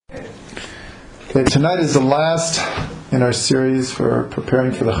Okay, tonight is the last in our series for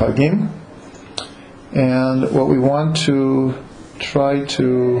preparing for the Chagim, and what we want to try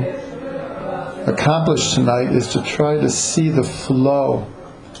to accomplish tonight is to try to see the flow,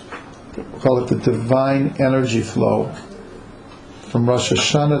 we call it the divine energy flow, from Rosh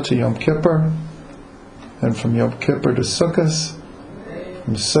Hashanah to Yom Kippur, and from Yom Kippur to Sukkot,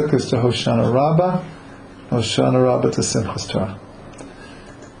 from Sukkot to Hoshana Rabbah, Hoshana Rabbah to Simchat Torah.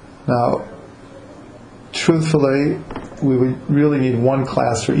 Now, truthfully, we would really need one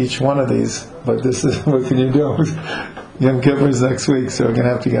class for each one of these, but this is, what can you do? Yom Kippur is next week, so we're going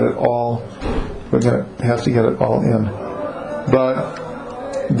to have to get it all. We're going to have to get it all in. But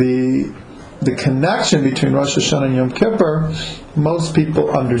the connection between Rosh Hashanah and Yom Kippur, most people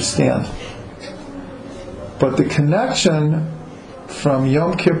understand. But the connection from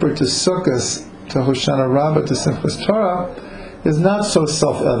Yom Kippur to Sukkot to Hoshana Rabbah to Simchat Torah is not so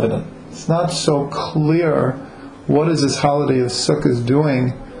self-evident. It's not so clear what is this holiday of Sukkot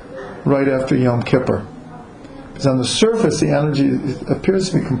doing right after Yom Kippur. Because on the surface, the energy appears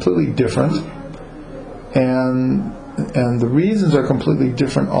to be completely different, and the reasons are completely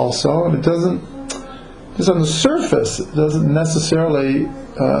different also. And it doesn't, just on the surface, it doesn't necessarily,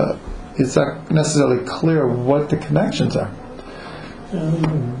 it's not necessarily clear what the connections are.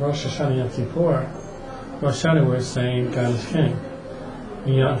 Rosh Hashanah, Yom Kippur. Rosh Hashanah, we're saying God is King.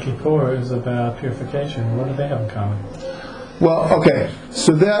 Yom Kippur is about purification. What do they have in common? Well, okay,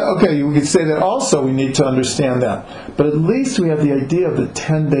 so we could say that also. We need to understand that, but at least we have the idea of the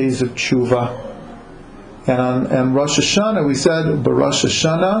 10 days of tshuva. And Rosh Hashanah, we said, B'Rosh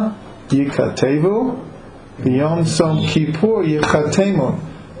Hashanah yikatevu, b'Yom Tzom Kippur yichatemu.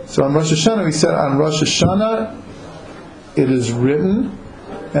 So on Rosh Hashanah, we said, on Rosh Hashanah it is written,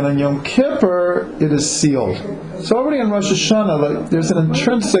 and on Yom Kippur it is sealed. So already on Rosh Hashanah, there's an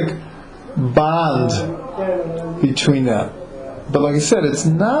intrinsic bond between that. But like I said, it's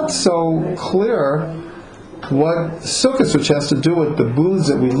not so clear what Sukkot, which has to do with the booths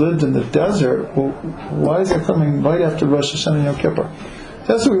that we lived in the desert, well, why is it coming right after Rosh Hashanah and Yom Kippur?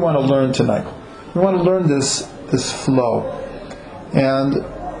 That's what we want to learn tonight. We want to learn this flow. And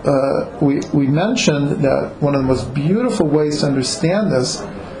we mentioned that one of the most beautiful ways to understand this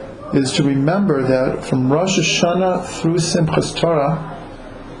is to remember that from Rosh Hashanah through Simchat Torah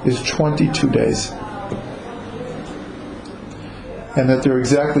is 22 days. And that there are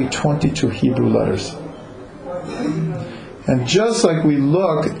exactly 22 Hebrew letters. And just like we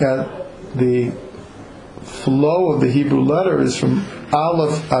look at the flow of the Hebrew letters from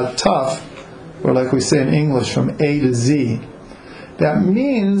Aleph ad Taf, or like we say in English, from A to Z, that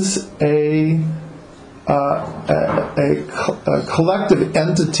means a collective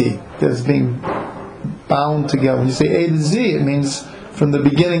entity that's being bound together. When you say A to Z, it means from the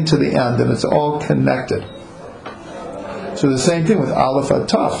beginning to the end, and it's all connected. So the same thing with Aleph ad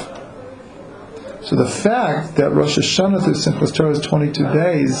Taf. So the fact that Rosh Hashanah through Simchat Torah is 22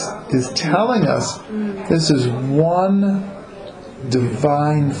 days is telling us this is one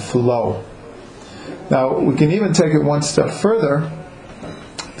divine flow. Now, we can even take it one step further,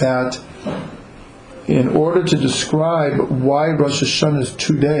 that in order to describe why Rosh Hashanah is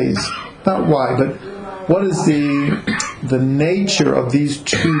 2 days, not why, but what is the nature of these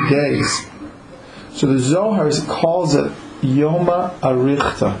 2 days. So the Zohar calls it Yoma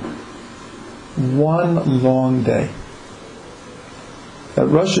Arichta, one long day. That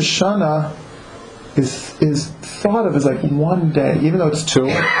Rosh Hashanah is thought of as like one day, even though it's 2,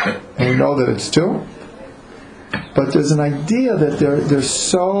 and we know that it's 2. But there's an idea that they're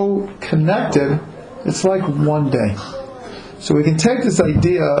so connected, it's like one day. So we can take this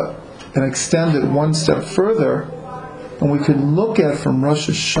idea and extend it one step further, and we can look at from Rosh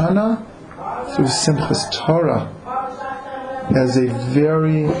Hashanah through Simchat Torah as a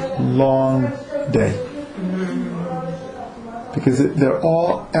very long day. Because they're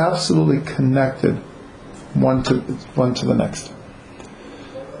all absolutely connected one to the next.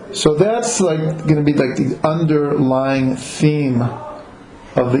 So that's going to be like the underlying theme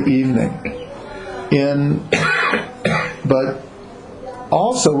of the evening. But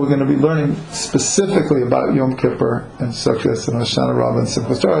also we're going to be learning specifically about Yom Kippur and Sukkot and Hoshana Rabbah and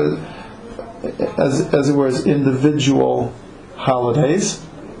Simchat Torah as it were as individual holidays.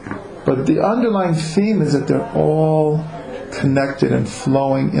 But the underlying theme is that they're all connected and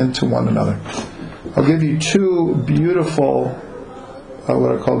flowing into one another. I'll give you 2 beautiful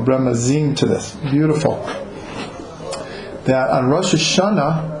what are called remazim to this. Beautiful. That on Rosh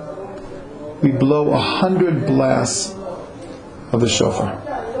Hashanah we blow 100 blasts of the shofar.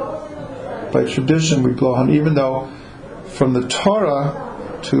 By tradition we blow 100, even though from the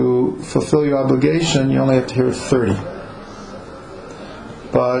Torah to fulfill your obligation, you only have to hear it 30.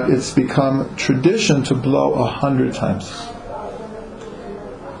 But it's become tradition to blow 100 times.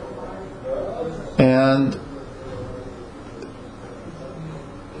 And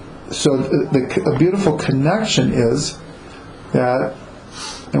so a beautiful connection is that,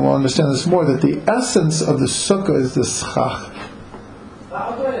 and we'll understand this more, that the essence of the sukkah is the schach.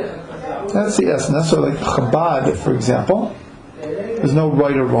 That's the essence. That's why, like Chabad, for example, there's no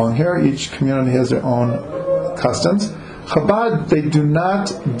right or wrong here. Each community has their own customs. Chabad, they do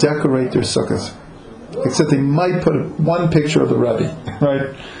not decorate their sukkahs, except they might put one picture of the Rebbe,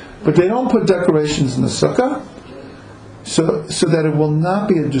 right? But they don't put decorations in the sukkah, so that it will not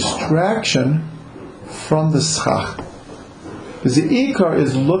be a distraction from the schach. Because the ikar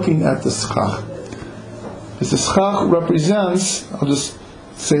is looking at the schach. Because the schach represents, I'll just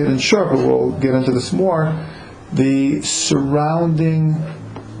say it in short, but we'll get into this more, the surrounding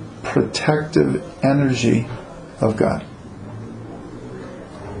protective energy of God.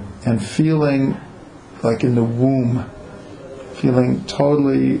 And feeling like in the womb, feeling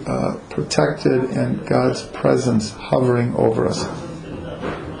totally protected and God's presence hovering over us.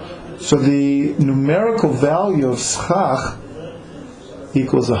 So the numerical value of schach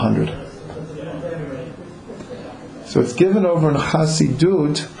equals 100. So it's given over in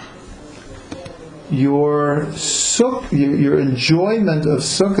Hasidut, your enjoyment of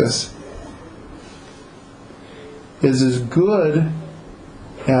Sukkot is as good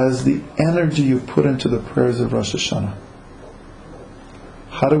as the energy you put into the prayers of Rosh Hashanah.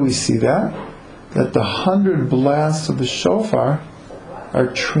 How do we see that? That the 100 blasts of the shofar are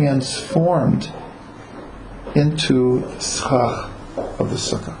transformed into schach of the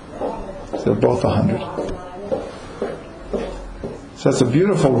sukkah. So they're both 100. So that's a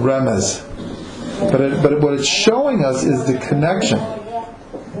beautiful remez. But what it's showing us is the connection.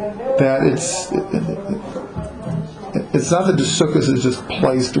 That it's not that the sukkah is just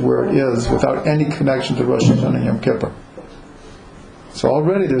placed where it is without any connection to Rosh Hashanah and Yom Kippur. So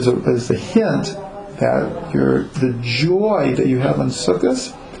already there's a hint that the joy that you have on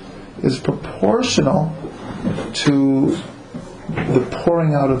Sukkot is proportional to the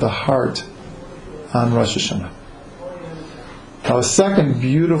pouring out of the heart on Rosh Hashanah. Now, a second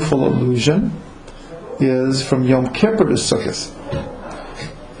beautiful allusion is from Yom Kippur to Sukkot.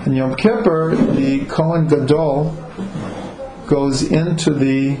 In Yom Kippur, the Kohen Gadol goes into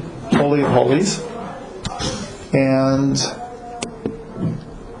the Holy of Holies, and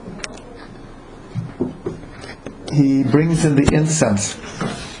he brings in the incense.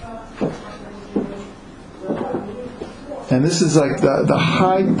 And this is like the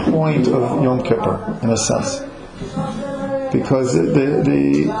high point of Yom Kippur, in a sense. Because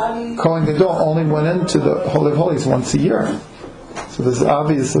the Kohen Gadol only went into the Holy of Holies once a year. So this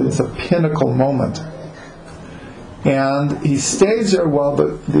obviously is a pinnacle moment. And he stays there while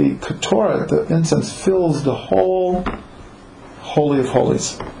the Ketoret, the incense, fills the whole Holy of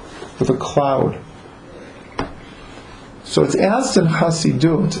Holies with a cloud. So it's asked in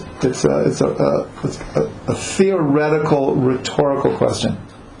Hasidut, it's a theoretical, rhetorical question.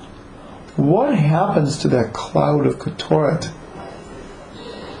 What happens to that cloud of Ketoret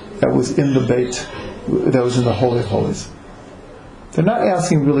that was in the Beit, that was in the Holy of Holies? They're not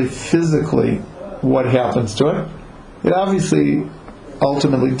asking really physically what happens to it. It obviously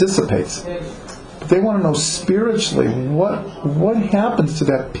ultimately dissipates. But they want to know spiritually what happens to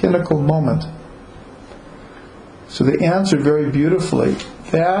that pinnacle moment. So they answered very beautifully.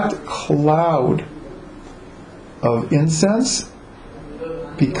 That cloud of incense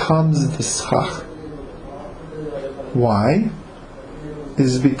becomes the schach. Why?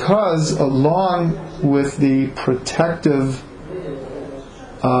 Is because along with the protective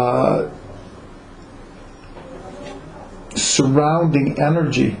surrounding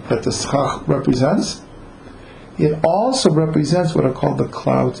energy that the schach represents, it also represents what are called the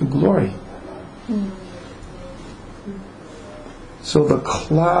clouds of glory. So the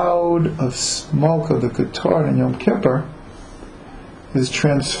cloud of smoke of the Ketoret in Yom Kippur is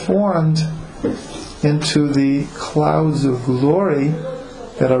transformed into the clouds of glory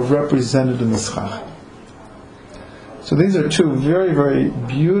that are represented in the schach. So these are two very, very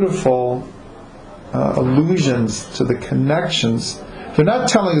beautiful allusions to the connections. They're not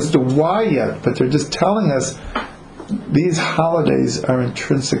telling us the why yet, but they're just telling us these holidays are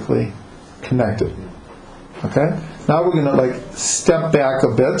intrinsically connected. Okay? Now we're going to step back a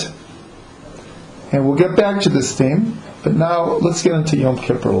bit, and we'll get back to this theme, but now let's get into Yom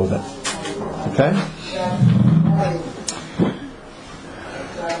Kippur a little bit. Okay?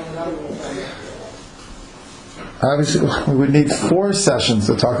 Obviously, we would need 4 sessions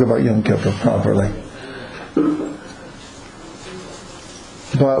to talk about Yom Kippur properly.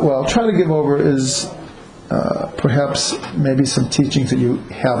 But what I'll try to give over is perhaps maybe some teachings that you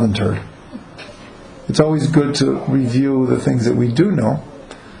haven't heard. It's always good to review the things that we do know,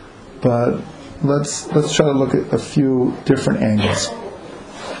 but let's try to look at a few different angles.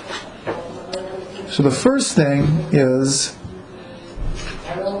 So the first thing is,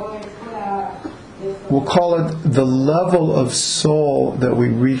 we'll call it the level of soul that we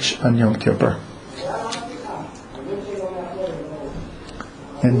reach on Yom Kippur.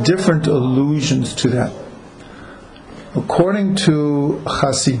 And different allusions to that. According to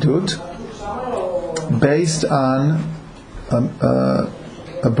Chassidut, based on a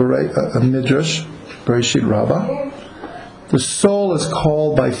Midrash, Bereshit Rabbah, the soul is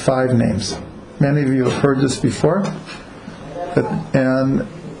called by 5 names. Many of you have heard this before. And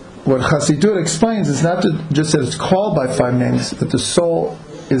what Chassidut explains is not just that it's called by 5 names, but the soul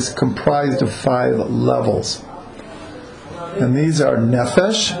is comprised of 5 levels. And these are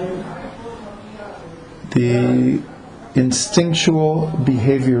Nefesh, the instinctual,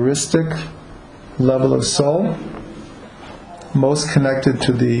 behavioristic level of soul, most connected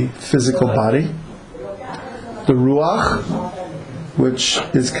to the physical body. The Ruach, which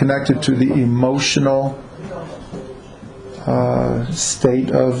is connected to the emotional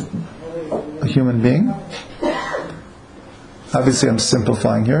state of a human being. Obviously, I'm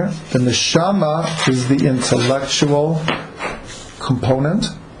simplifying here. The Neshama is the intellectual component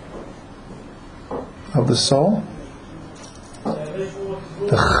of the soul.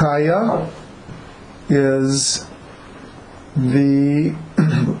 The Chaya is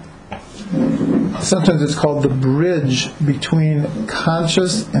sometimes it's called the bridge between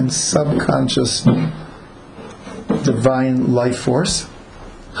conscious and subconscious divine life force.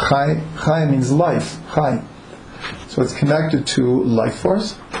 Chaya means life. Chai. So it's connected to life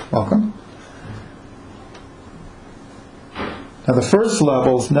force. Welcome. Now the first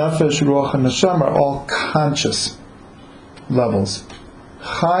levels, Nefesh, Ruach, and Neshama, are all conscious levels.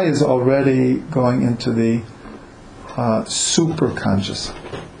 Chai is already going into the super conscious.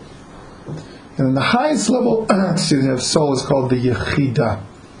 And then the highest level of soul is called the Yechida,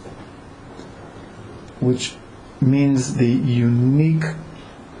 which means the unique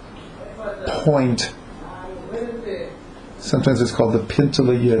point. Sometimes it's called the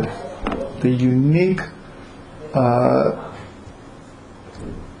Pintele Yid, the unique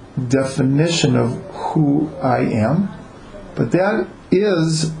definition of who I am, but that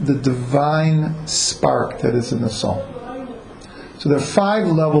is the divine spark that is in the soul. So there are 5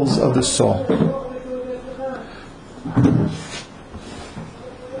 levels of the soul.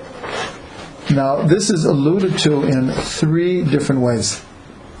 Now, this is alluded to in 3 different ways.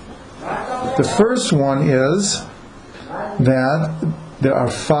 The first one is that there are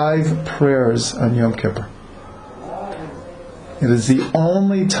 5 prayers on Yom Kippur. It is the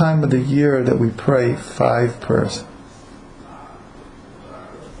only time of the year that we pray 5 prayers.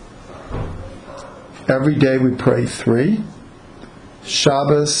 Every day we pray 3.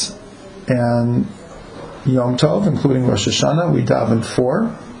 Shabbos and Yom Tov, including Rosh Hashanah, we daven 4.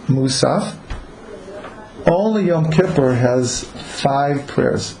 Musaf. Only Yom Kippur has 5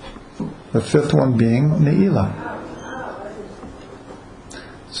 prayers. The 5th one being Ne'ilah.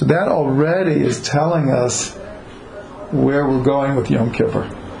 So that already is telling us where we're going with Yom Kippur.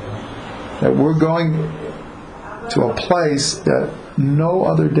 That we're going to a place that no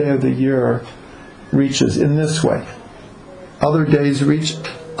other day of the year reaches in this way. Other days reach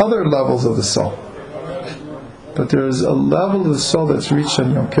other levels of the soul. But there is a level of the soul that's reached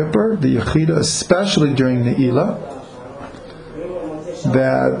on Yom Kippur, the Yechida, especially during Ne'ilah,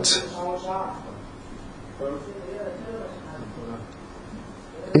 that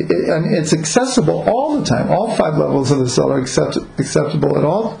it's accessible all the time. All 5 levels of the soul are accessible at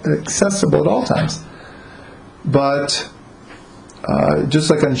all times. But just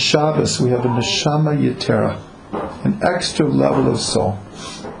like on Shabbos, we have a Neshama Yetera, an extra level of soul.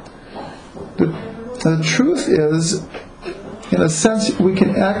 The truth is, in a sense, we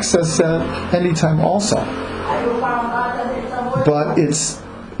can access that anytime also. But it's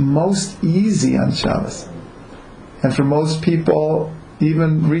most easy on Shabbos. And for most people,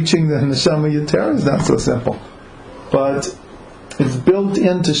 even reaching the Neshama Yetera is not so simple. But it's built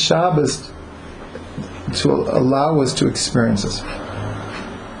into Shabbos to allow us to experience this.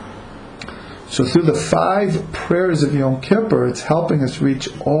 So through the 5 prayers of Yom Kippur, it's helping us reach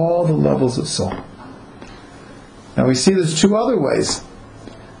all the levels of soul. Now we see there's 2 other ways.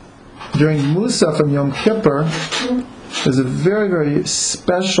 During Musaf and Yom Kippur, there's a very, very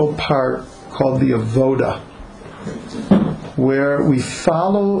special part called the Avoda. where we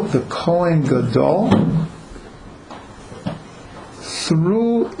follow the Kohen Gadol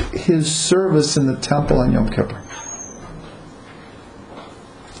through his service in the temple on Yom Kippur.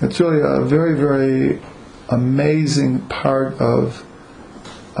 It's really a very, very amazing part of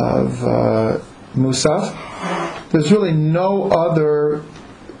Musaf. There's really no other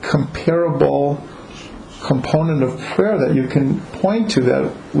comparable component of prayer that you can point to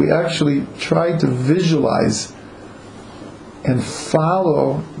that we actually try to visualize and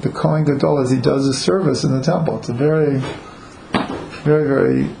follow the Kohen Gadol as he does his service in the temple. It's a very, very,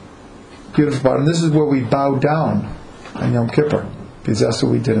 very beautiful part. And this is where we bow down on Yom Kippur, because that's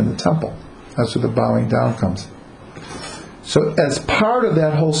what we did in the temple. That's where the bowing down comes. So as part of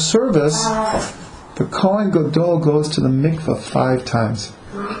that whole service, the Kohen Gadol goes to the mikveh 5 times.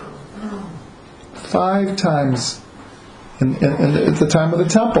 5 times at the time of the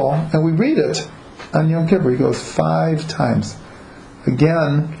temple, and we read it on Yom Kippur. He goes 5 times.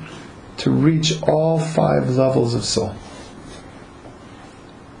 Again, to reach all 5 levels of soul.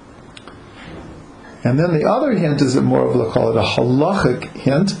 And then the other hint is more of, we'll call it a halachic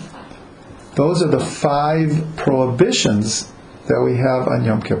hint. Those are the 5 prohibitions that we have on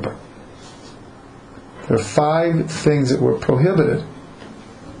Yom Kippur. There are 5 things that were prohibited: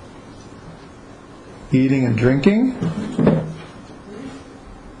 eating and drinking,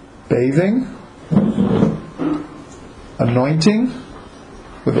 bathing, anointing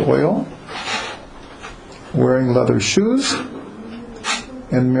with oil, wearing leather shoes,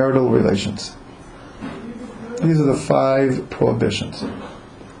 and marital relations. These are the 5 prohibitions.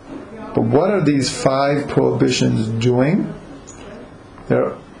 But what are these 5 prohibitions doing?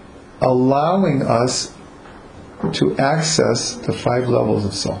 They're allowing us to access the 5 levels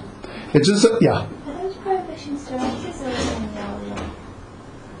of soul. It's just, yeah.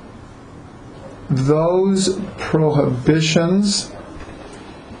 Those prohibitions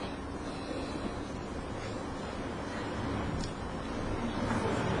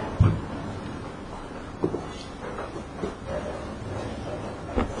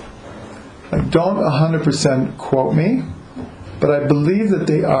don't 100% quote me, but I believe that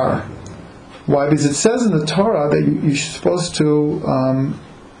they are. Why? Because it says in the Torah that you're supposed to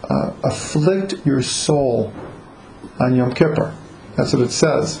afflict your soul on Yom Kippur. That's what it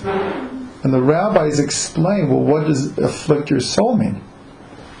says. And the rabbis explain, well, what does afflict your soul mean?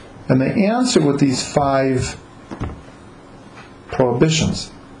 And they answer with these 5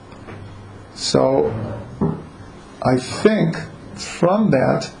 prohibitions. So I think from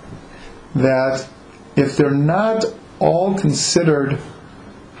that if they're not all considered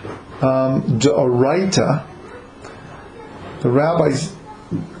d'oraita, the rabbis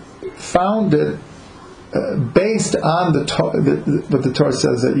found it based on what the Torah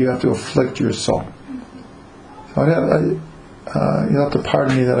says, that you have to afflict your soul. So you'll have to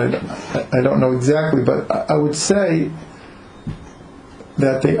pardon me that I don't know exactly, but I would say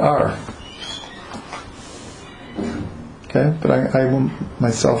that they are. Okay, but I will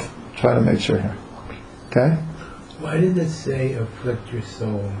myself try to make sure here. Okay? Why did it say afflict your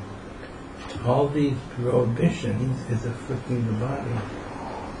soul? All these prohibitions is afflicting the body.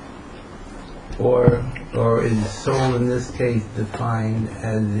 Or is soul in this case defined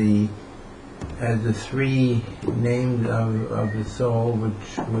as the 3 names of the soul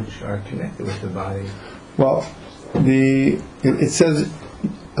which are connected with the body? Well, it says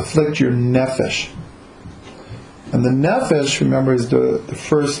afflict your nefesh. And the nefesh, remember, is the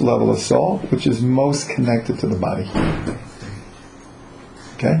first level of soul, which is most connected to the body.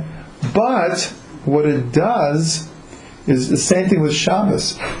 Okay? But what it does is the same thing with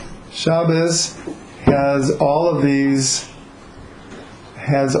Shabbos. Shabbos has all of these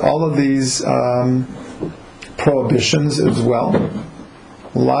prohibitions as well.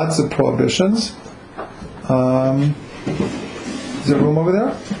 Lots of prohibitions. Is there room over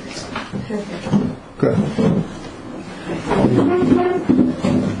there? Good.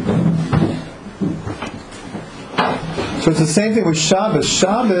 So it's the same thing with Shabbos.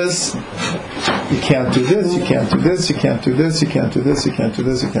 Shabbos, you can't do this, you can't do this, you can't do this, you can't do this, you can't do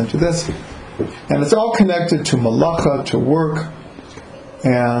this, you can't do this. And it's all connected to malacha, to work,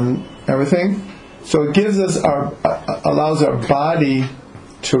 and everything. So it gives us allows our body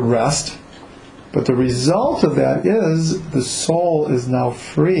to rest. But the result of that is the soul is now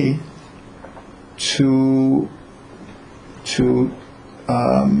free to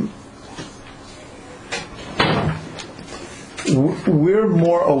we're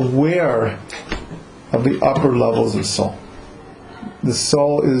more aware of the upper levels of soul. The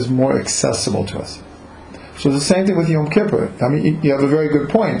soul is more accessible to us. So the same thing with Yom Kippur. I mean, you have a very good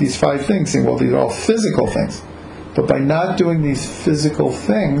point. These 5 things, saying, well, these are all physical things. But by not doing these physical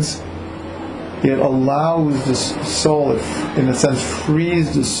things, it allows the soul, in a sense,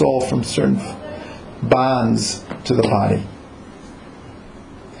 frees the soul from certain bonds to the body.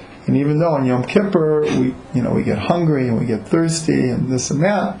 And even though on Yom Kippur we get hungry and we get thirsty and this and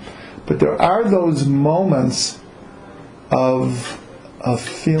that, but there are those moments of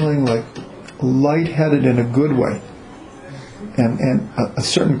feeling like lightheaded in a good way, and a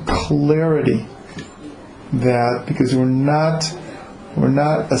certain clarity, that because we're not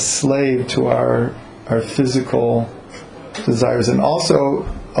a slave to our physical desires, and also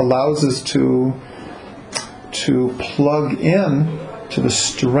allows us to plug in to the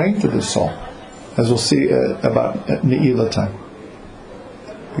strength of the soul, as we'll see about at Ne'ilah time.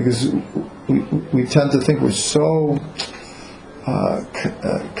 Because we tend to think we're so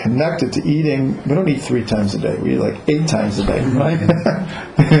connected to eating. We don't eat 3 times a day. We eat like 8 times a day, right?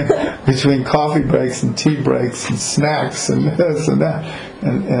 Between coffee breaks and tea breaks and snacks and this and that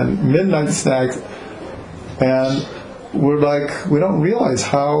and midnight snacks, and we don't realize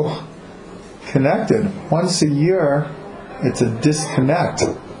how connected. Once a year, it's a disconnect,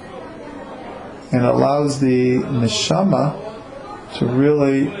 and allows the neshama to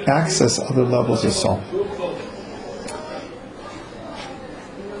really access other levels of soul.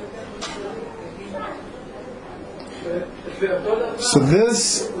 So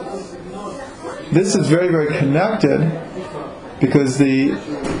this is very, very connected, because the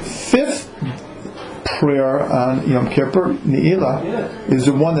 5th prayer on Yom Kippur, Ne'ilah, is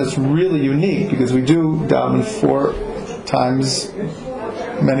the one that's really unique, because we do daven 4 times,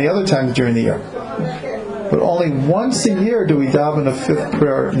 many other times during the year. But only once a year do we daven a 5th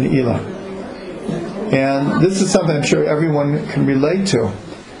prayer, Ne'ilah. And this is something I'm sure everyone can relate to,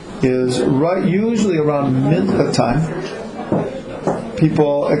 is usually around mincha time,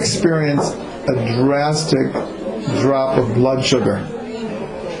 people experience a drastic drop of blood sugar.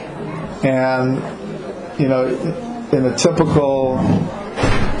 And, in a typical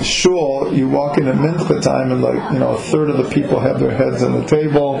shul, you walk in at mincha time and a third of the people have their heads on the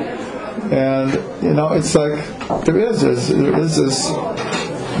table. And, it's like, there is this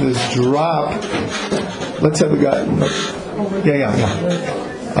drop. Let's have a guy. Yeah.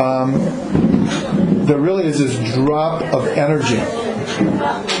 There really is this drop of energy.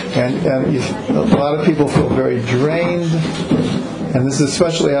 And a lot of people feel very drained, and this is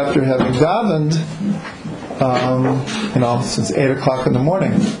especially after having davened, since 8 o'clock in the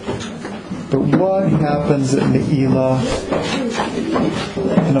morning. But what happens at Ne'ilah?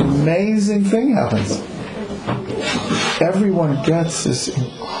 An amazing thing happens. Everyone gets this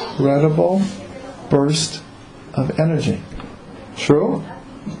incredible burst of energy. True?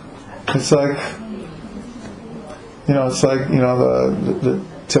 It's like, the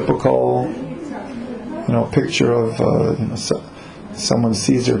typical, picture of, someone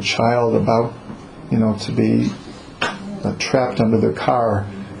sees their child about, to be trapped under their car,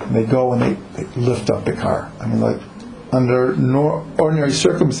 and they go and they lift up the car. I mean, under ordinary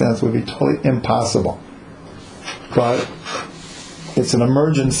circumstance would be totally impossible. But it's an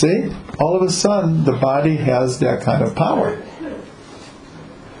emergency. All of a sudden, the body has that kind of power.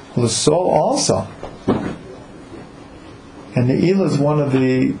 Well, the soul also. And Ne'ilah is one of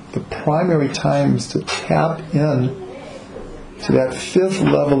the primary times to tap in to that 5th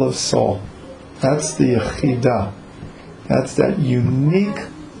level of soul. That's the Yechidah. That's that unique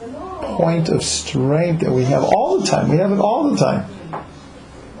point of strength that we have all the time. We have it all the time.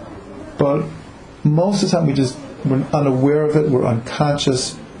 But most of the time we're unaware of it, we're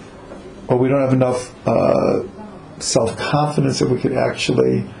unconscious, or we don't have enough self-confidence that we could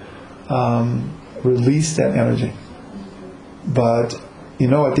actually release that energy. But,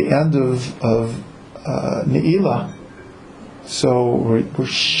 at the end of Ne'ilah, so we're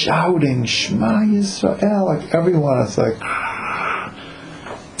shouting, Shema Yisrael, like everyone, it's like,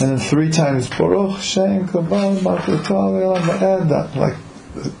 and then 3 times, Baruch Shem Kavod Malchutah Le'olam Va'ed, like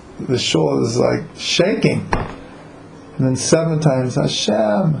the shul is like shaking. And then 7 times,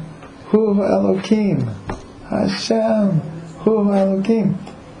 Hashem, Hu Elokim, Hashem, Hu Elokim.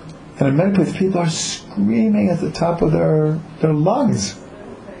 And in many places, people are screaming at the top of their lungs.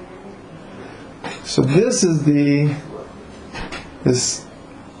 So this is this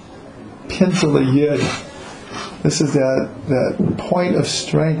Pintele Yid. This is that point of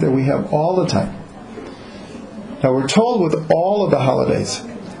strength that we have all the time. Now we're told with all of the holidays,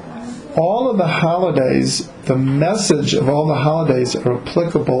 the message of all the holidays are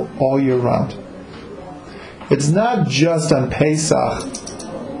applicable all year round. It's not just on Pesach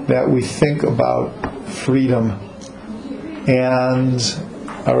that we think about freedom and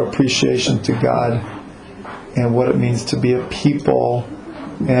our appreciation to God and what it means to be a people,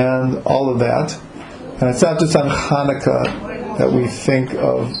 and all of that. And it's not just on Hanukkah that we think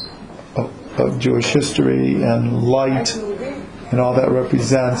of Jewish history and light and all that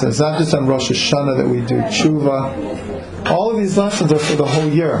represents. And it's not just on Rosh Hashanah that we do tshuva. All of these lessons are for the whole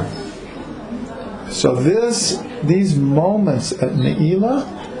year. So these moments at Ne'ilah,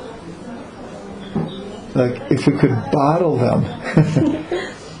 like if we could bottle them,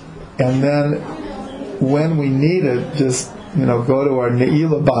 and then when we need it, just go to our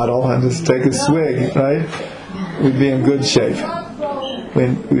Ne'ilah bottle and just take a swig, right? We'd be in good shape.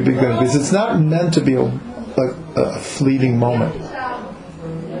 We'd be good, because it's not meant to be a fleeting moment.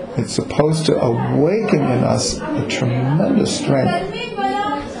 It's supposed to awaken in us a tremendous strength.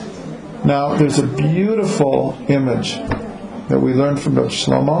 Now, there's a beautiful image that we learned from Rav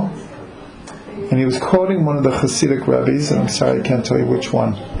Shlomo, and he was quoting one of the Hasidic rabbis, and I'm sorry I can't tell you which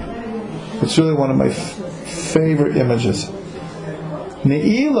one. It's really one of my favorite images.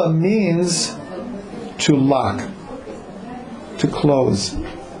 Ne'ilah means to lock, to close.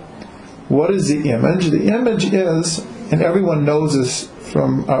 What is the image? The image is, and everyone knows this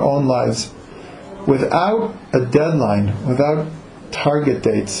from our own lives, without a deadline, without target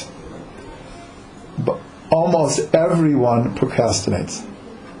dates, but almost everyone procrastinates.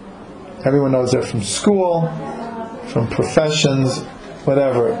 Everyone knows that from school, from professions,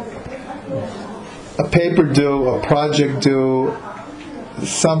 whatever. A paper due, a project due,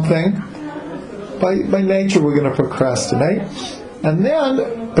 something. By nature, we're going to procrastinate. And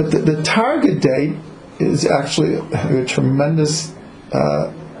then, but the target date is actually a tremendous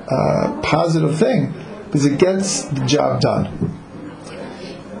positive thing, because it gets the job done.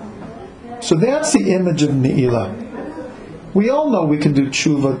 So that's the image of Ne'ilah. We all know we can do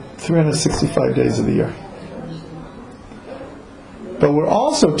tshuva 365 days of the year. But we're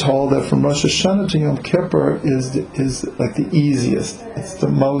also told that from Rosh Hashanah to Yom Kippur is like the easiest. It's the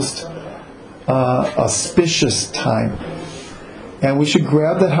most auspicious time. And we should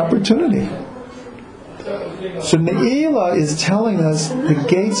grab that opportunity. So Ne'ilah is telling us the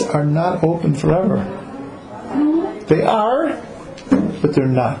gates are not open forever. They are, but they're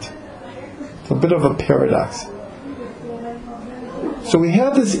not. It's a bit of a paradox. So we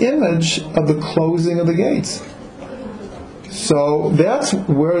have this image of the closing of the gates. So that's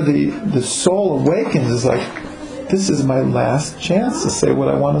where the soul awakens, is like, this is my last chance to say what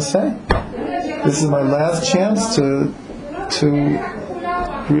I want to say. This is my last chance to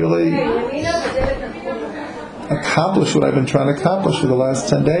really accomplish what I've been trying to accomplish for the last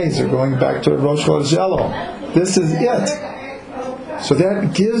 10 days, or going back to Rosh Hashanah. This is it. So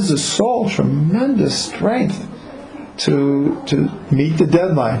that gives the soul tremendous strength to meet the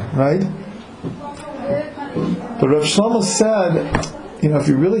deadline, right? But Rav Shlomo said, if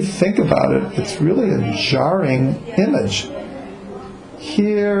you really think about it, it's really a jarring image.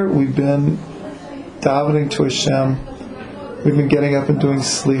 Here we've been davening to Hashem, we've been getting up and doing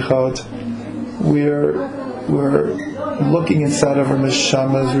slichot, we're looking inside of our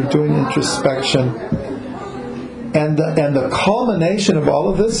neshamas, we're doing introspection, and the culmination of all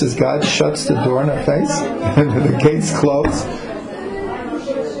of this is God shuts the door in our face and the gates close.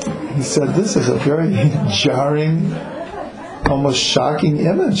 He said, this is a very jarring, almost shocking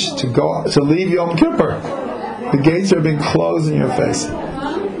image to leave Yom Kippur. The gates are being closed in your face.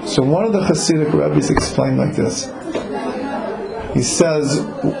 So one of the Hasidic rabbis explained like this. He says,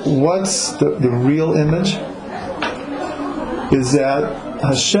 what's the real image? Is that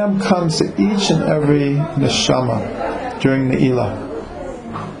Hashem comes to each and every neshama during Ne'ilah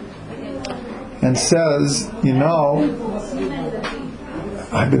and says,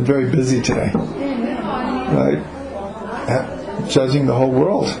 I've been very busy today, right? Judging the whole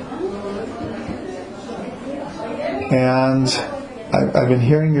world. And I've been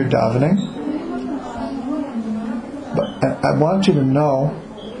hearing your davening, but I want you to know,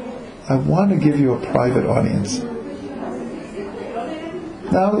 I want to give you a private audience.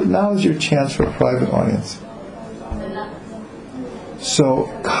 Now is your chance for a private audience. So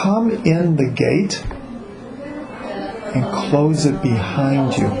come in the gate and close it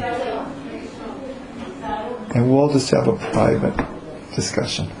behind you. And we'll just have a private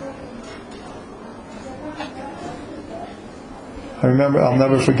discussion. I remember, I'll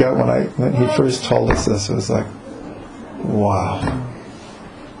never forget when he first told us this, it was like, wow,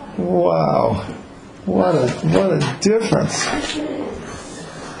 what a difference.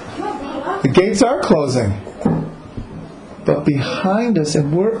 The gates are closing, but behind us,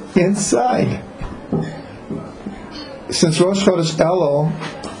 and we're inside. Since Rosh Chodesh Elul,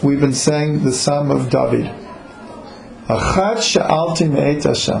 we've been saying the Psalm of David. Achad sha'alti me'et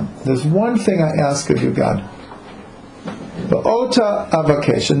Hashem. There's one thing I ask of you, God. Ota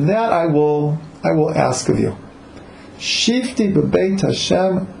avakesh, and that I will ask of you. Shifti b'beit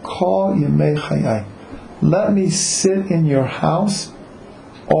Hashem kol yemei chayai. Let me sit in your house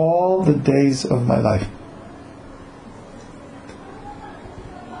all the days of my life.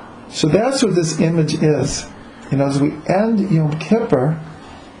 So that's what this image is. As we end Yom Kippur,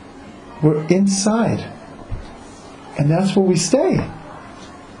 we're inside. And that's where we stay.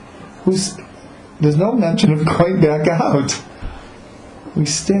 There's no mention of going back out. We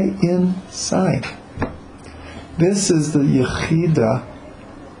stay inside. This is the Yechida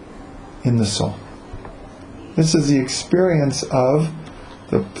in the soul. This is the experience of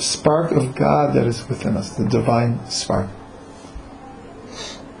the spark of God that is within us, the divine spark.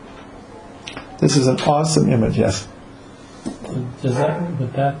 This is an awesome image, yes.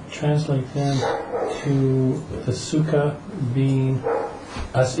 Would that translate then to the sukkah being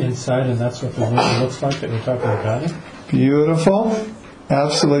us inside, and that's what the room looks like that we're talking about it? Beautiful.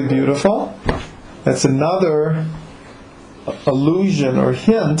 Absolutely beautiful. That's another allusion or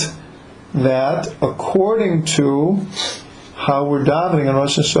hint that according to how we're davening on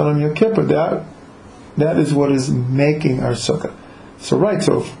Rosh Hashanah and Yom Kippur, that is what is making our sukkah. So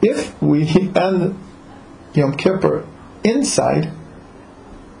if we end Yom Kippur inside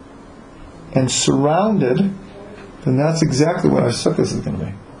and surrounded, then that's exactly what our sukkah is going to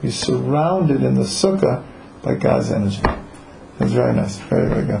be. We're surrounded in the sukkah by God's energy. That's very nice. Very,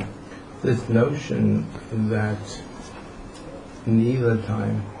 very good. This notion that Nila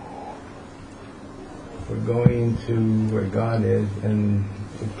time, we're going to where God is and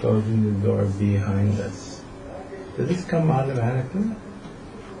we're closing the door behind us. Does this come automatically?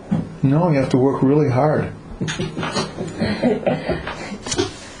 No, you have to work really hard.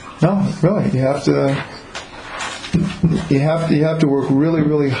 No, really, you have to work really,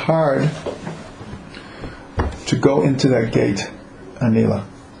 really hard to go into that gate, Anila.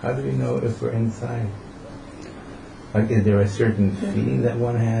 How do we know if we're inside? Like, is there a certain feeling that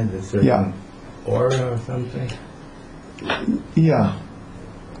one has, a certain aura or something? Yeah.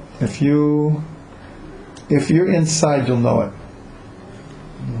 If you're inside, you'll know it.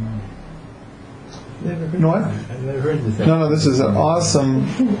 Never heard what? I've never heard this. No, this is an awesome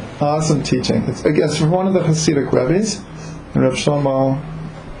teaching. It's from one of the Hasidic Rebbe's, and Reb Shlomo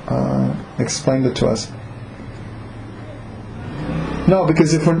explained it to us. No,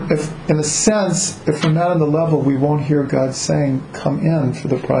 because if in a sense, if we're not on the level, we won't hear God saying, "Come in" for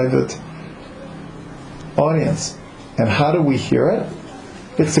the private audience. And how do we hear it?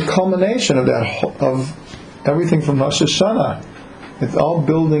 It's a culmination of everything from Rosh Hashanah. It's all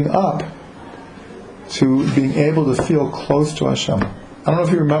building up to being able to feel close to Hashem. I don't know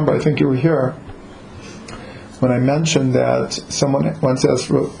if you remember, I think you were here, when I mentioned that someone once asked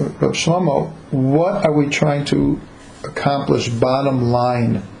Reb Shlomo, what are we trying to accomplish bottom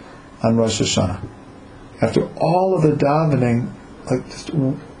line on Rosh Hashanah? After all of the davening,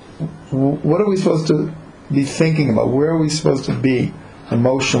 what are we supposed to be thinking about? Where are we supposed to be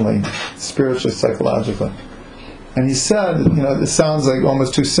emotionally, spiritually, psychologically? And he said, it sounds like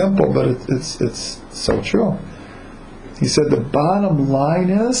almost too simple, but it's so true. He said the bottom line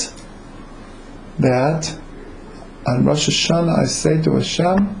is that on Rosh Hashanah I say to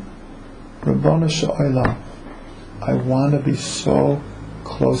Hashem, Rabbanu Sha'olam, I want to be so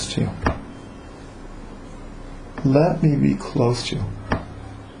close to you. Let me be close to you.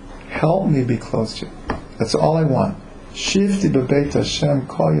 Help me be close to you. That's all I want. Shifti b'beit Hashem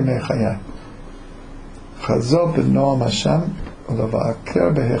kol yemei chayai. Chazor b'noam Hashem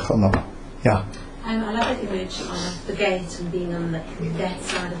u'lava'aker b'hechalom. Yeah. I love that image of the gate and being on that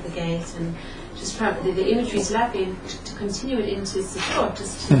side of the gate, and just probably the imagery is lovely. To continue it into Sukkot,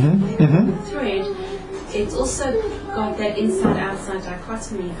 just to through it, it's also got that inside-outside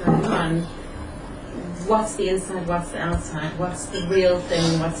dichotomy going on. What's the inside? What's the outside? What's the real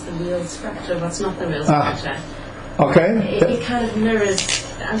thing? What's the real structure? What's not the real structure? Okay. It kind of mirrors.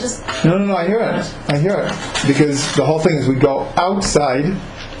 I'm just. No. I hear it. Because the whole thing is we go outside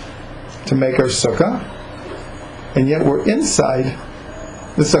to make our sukkah, and yet we're inside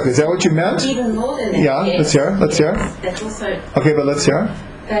the sukkah. Is that what you meant? Even more than that. Yeah. Yes. Let's hear. That's also. Okay, but let's hear.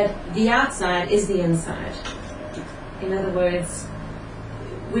 That the outside is the inside. In other words,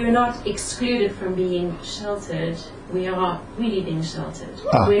 we're not excluded from being sheltered. We are really being sheltered.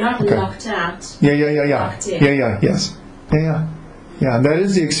 We're not locked out. Yeah. Locked in. Yes. Yeah. And that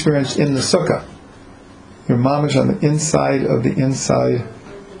is the experience in the sukkah. Your mamish on the inside of the inside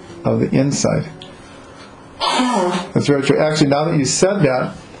of the inside. That's very true. Actually, now that you said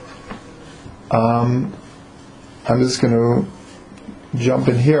that, I'm just going to jump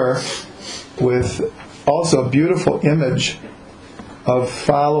in here with also a beautiful image of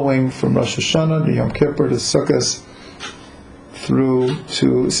following from Rosh Hashanah to Yom Kippur to Sukkot through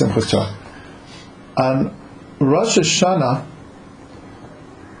to Simchat Torah. On Rosh Hashanah,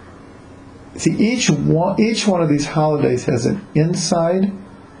 see, each one of these holidays has an inside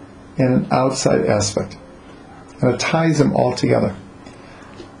and an outside aspect, and it ties them all together.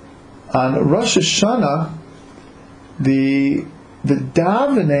 On Rosh Hashanah, the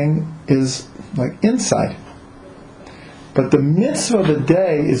davening is like inside, but the mitzvah of the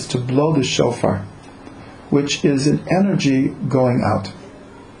day is to blow the shofar, which is an energy going out.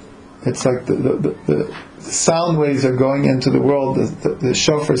 It's like the sound waves are going into the world, the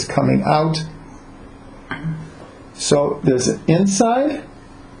shofar is coming out. So there's an inside,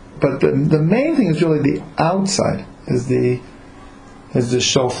 but the main thing is really the outside, is the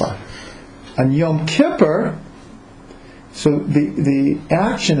shofar. On Yom Kippur, so the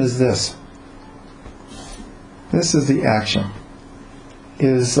action is this. This is the action.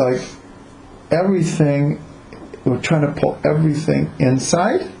 Is like everything, we're trying to pull everything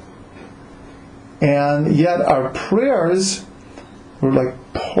inside, and yet our prayers, we're like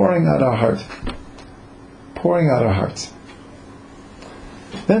pouring out our heart. Pouring out our hearts.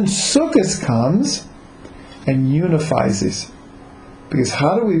 Then Sukkot comes and unifies these. Because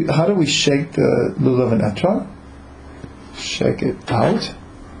how do we shake the lulav and etrog? Shake it out,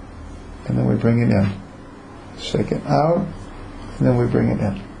 and then we bring it in. Shake it out, and then we bring it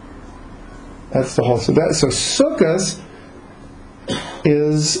in. That's the whole. So Sukkot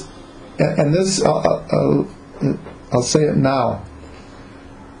is, and this I'll say it now.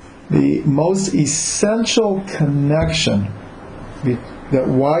 The most essential connection that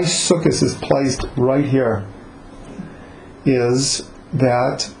why Sukkot is placed right here is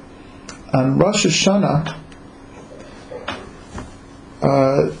that on Rosh Hashanah,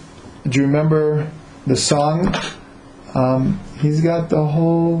 do you remember the song? He's got the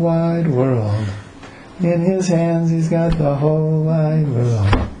whole wide world in his hands. He's got the whole wide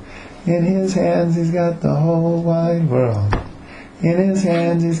world in his hands. He's got the whole wide world in his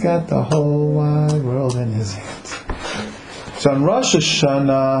hands. He's got the whole wide world in his hands. So on Rosh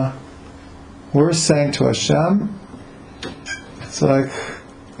Hashanah, we're saying to Hashem, it's like,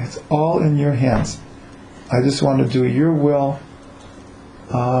 it's all in your hands. I just want to do your will.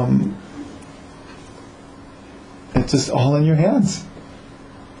 It's just all in your hands.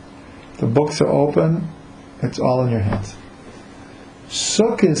 The books are open. It's all in your hands.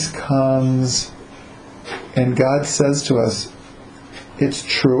 Sukkot comes, and God says to us, it's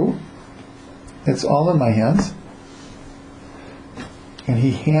true. It's all in my hands. And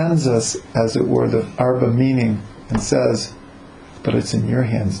He hands us, as it were, the arba meaning, and says, but it's in your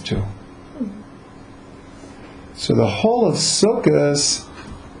hands too. So the whole of Sukkot,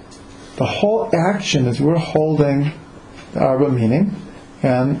 the whole action is we're holding the arba meaning,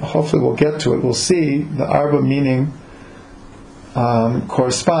 and hopefully we'll get to it. We'll see the arba meaning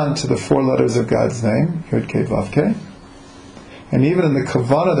correspond to the 4 letters of God's name, Yud Kei Vav Kei. And even in the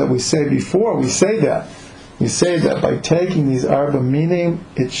kavanah that we say before, we say that. We say that by taking these arba meaning,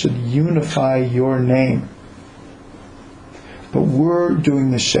 it should unify your name. But we're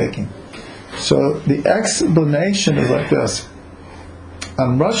doing the shaking. So the explanation is like this.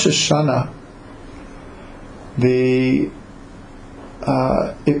 On Rosh Hashanah,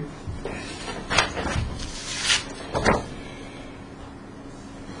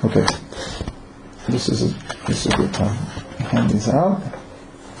 okay, this is a good time. Hand these out.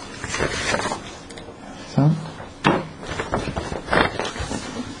 So.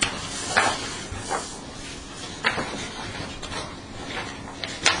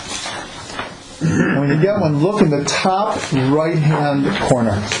 And when you get one, look in the top right-hand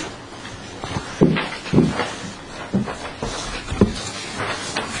corner.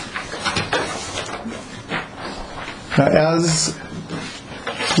 Now, as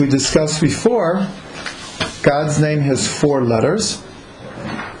we discussed before, God's name has 4 letters,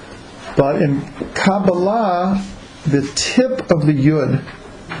 but in Kabbalah, the tip of the Yud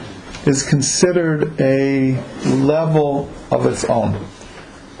is considered a level of its own.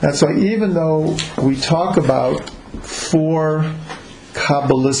 That's why even though we talk about 4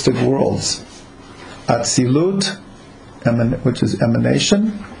 Kabbalistic worlds, Atzilut, which is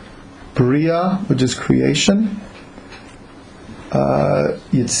emanation, Bria, which is creation,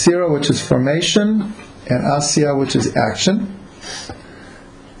 Yetzira, which is formation, and Asya, which is action.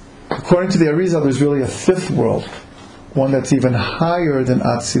 According to the Arizal, there's really a 5th world, one that's even higher than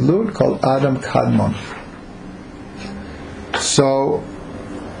Atzilut, called Adam Kadmon. So,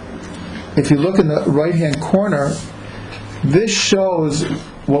 if you look in the right-hand corner, this shows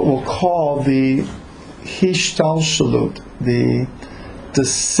what we'll call the hishtalshalut, the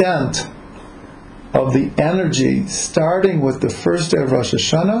descent of the energy, starting with the first day of Rosh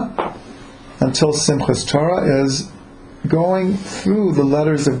Hashanah until Simchat Torah, is going through the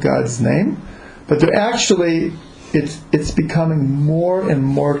letters of God's name, but they're actually, it's becoming more and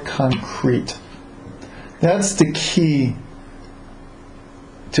more concrete. That's the key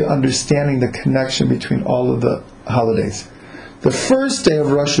to understanding the connection between all of the holidays. The first day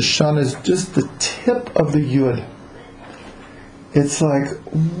of Rosh Hashanah is just the tip of the Yud. It's like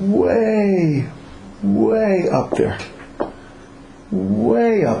way, way up there.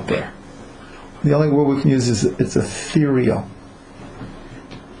 Way up there. The only word we can use is it's ethereal.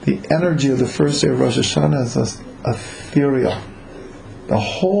 The energy of the first day of Rosh Hashanah is ethereal. The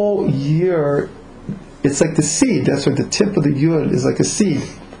whole year, it's like the seed. That's why the tip of the Yud is like a seed.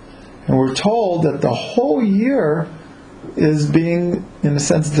 And we're told that the whole year is being, in a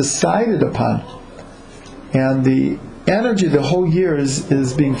sense, decided upon. And the energy of the whole year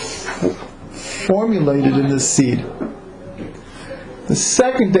is being formulated in this seed. The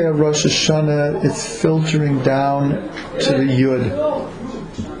second day of Rosh Hashanah, it's filtering down to the Yud.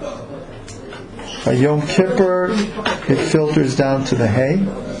 By Yom Kippur, it filters down to the Hey.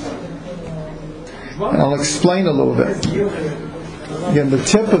 And I'll explain a little bit. Again, the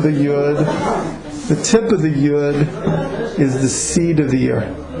tip of the Yud is the seed of the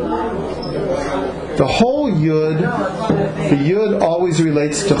year. The whole Yud, the Yud always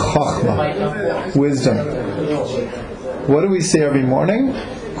relates to Chachma, wisdom. What do we say every morning?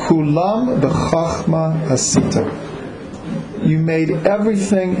 Kulam b'Chachma hasita. You made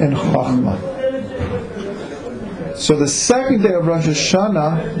everything in Chachma. So the second day of Rosh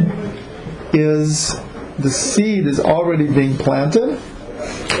Hashanah is, the seed is already being planted,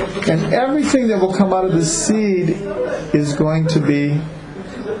 and everything that will come out of the seed is going to be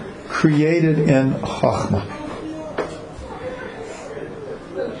created in Chachma.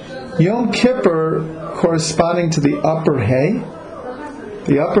 Yom Kippur, corresponding to the upper Hay,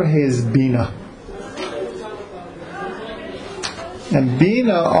 the upper Hay is Bina. And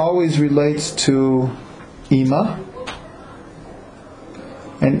Bina always relates to Ima.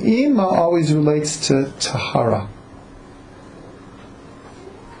 And Ima always relates to Tahara.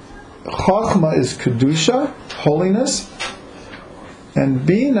 Chachma is Kedusha, holiness. And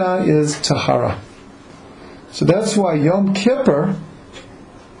Bina is Tahara. So that's why Yom Kippur,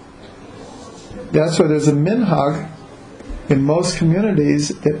 that's why there's a minhag in most communities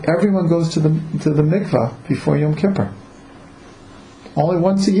that everyone goes to the mikvah before Yom Kippur. Only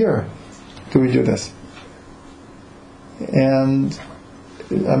once a year do we do this. And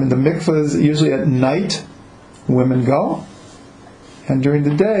I mean, the mikvah is usually at night, women go, and during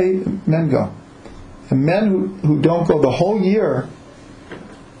the day, men go. And men who don't go the whole year,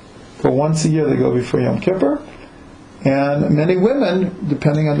 go once a year, they go before Yom Kippur. And many women,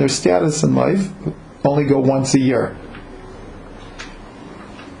 depending on their status in life, only go once a year.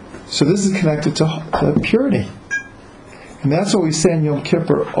 So this is connected to purity. And that's what we say in Yom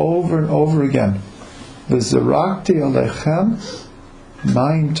Kippur over and over again. V'zirakti aleichem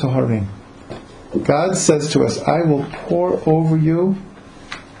mayim toharim. God says to us, I will pour over you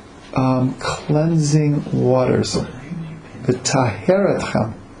cleansing waters.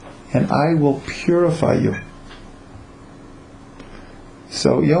 V'taheretchem, and I will purify you.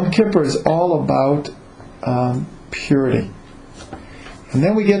 So Yom Kippur is all about purity. And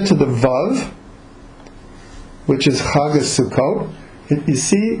then we get to the Vav, which is Chag Sukkot. You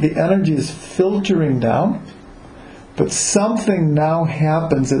see, the energy is filtering down, but something now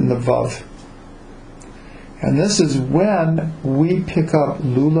happens in the Vav. And this is when we pick up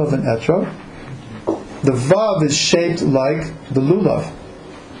Lulav and Etrog. The Vav is shaped like the Lulav.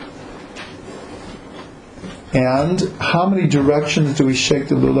 And how many directions do we shake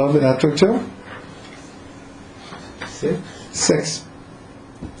the Lulav and Etrog to? 6.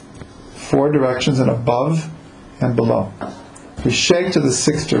 4 directions, and above and below. We shake to the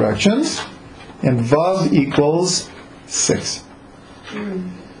 6 directions, and Vav equals 6.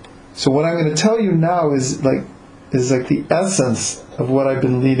 So what I'm going to tell you now is like the essence of what I've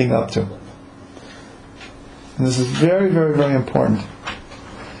been leading up to. And this is very, very, very important.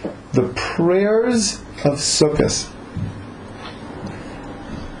 The prayers of Sukkot,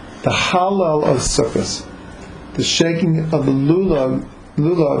 the Hallel of Sukkot, the shaking of the Lulav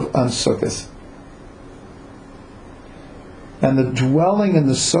on Sukkot, and the dwelling in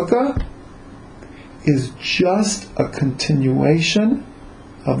the Sukkah is just a continuation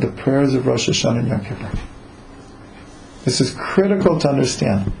of the prayers of Rosh Hashanah and Yom Kippur. This is critical to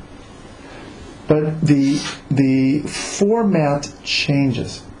understand. But the format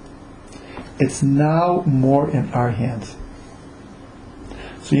changes. It's now more in our hands.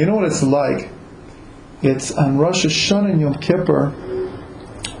 So you know what it's like? It's on Rosh Hashanah and Yom Kippur,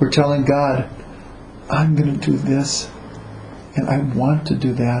 we're telling God, I'm going to do this, and I want to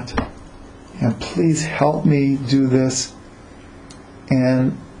do that, and please help me do this,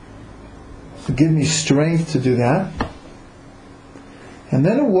 and give me strength to do that. And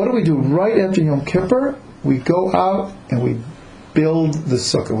then what do we do right after Yom Kippur? We go out and we build the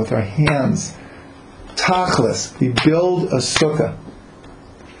sukkah with our hands. Tachlis, we build a sukkah.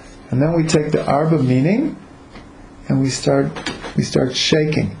 And then we take the Arba meaning and we start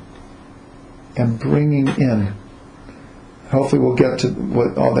shaking and bringing in. Hopefully we'll get to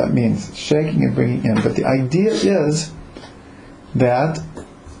what all that means. Shaking and bringing in. But the idea is that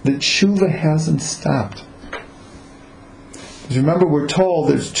the tshuva hasn't stopped. Because remember, we're told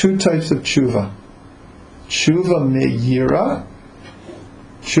there's two types of tshuva. Tshuva me'yira,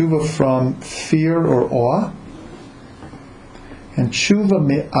 tshuva from fear or awe, and tshuva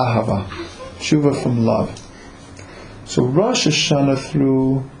me'ahava, tshuva from love. So Rosh Hashanah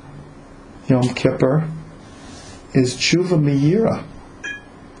through Yom Kippur is tshuva me'yira.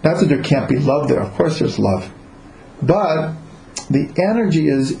 Not that there can't be love there. Of course there's love. But the energy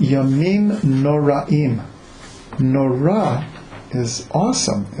is yamim noraim. Nora is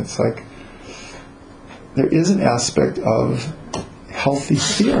awesome. It's like there is an aspect of healthy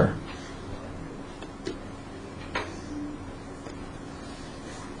fear.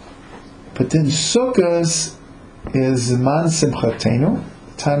 But then Sukkot is Zman Simchatenu,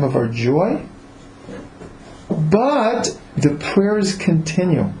 time of our joy. But the prayers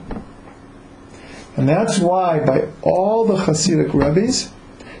continue. And that's why by all the Hasidic Rebbe's,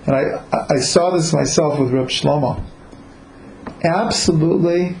 and I saw this myself with Reb Shlomo,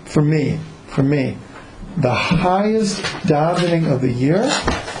 absolutely, for me, the highest davening of the year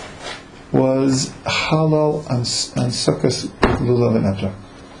was Hallel on Sukkot with Lulav and Etrog.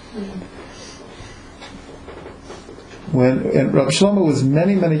 And Reb Shlomo was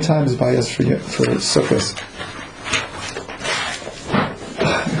many, many times by us for Sukkot.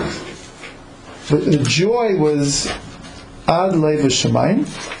 The joy was ad lev v'shamayim,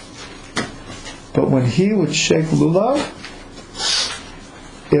 but when he would shake lulav,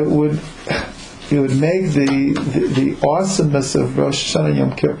 it would make the awesomeness of Rosh Hashanah and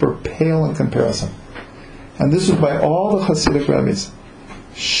Yom Kippur pale in comparison. And this was by all the Hasidic rabbis.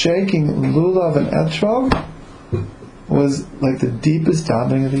 Shaking lulav and etrog was like the deepest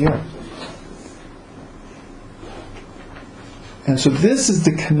davening of the year. And so this is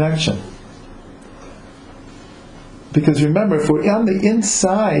the connection. Because remember, if we're on the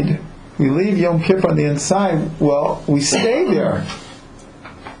inside, we leave Yom Kippur on the inside, well, we stay there.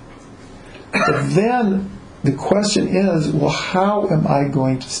 But then the question is, well, how am I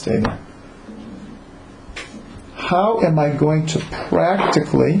going to stay there? How am I going to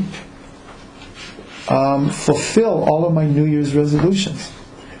practically fulfill all of my New Year's resolutions?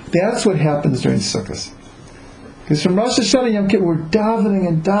 That's what happens during Sukkot. Because from Rosh Hashanah and Yom Kippur, we're davening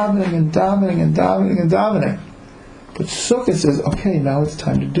and davening and davening and davening and davening. But Sukkot says, okay, now it's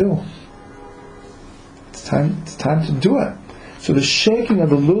time to do. It's time to do it. So the shaking of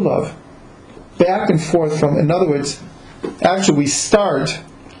the lulav, back and forth from, in other words, actually we start,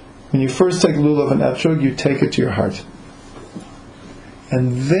 when you first take lulav and etrog, you take it to your heart.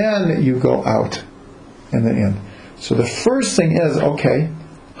 And then you go out and then in. So the first thing is, okay,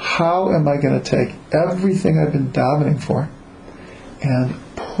 how am I going to take everything I've been davening for and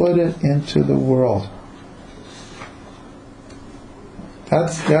put it into the world?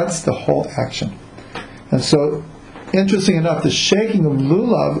 That's the whole action. And so, interesting enough, the shaking of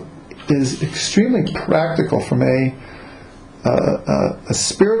lulav is extremely practical from a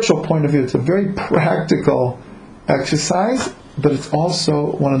spiritual point of view. It's a very practical exercise, but it's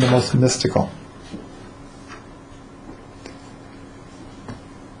also one of the most mystical.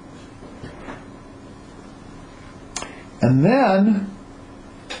 And then,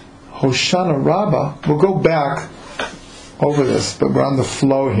 Hoshana Rabbah, we'll go back over this, but we're on the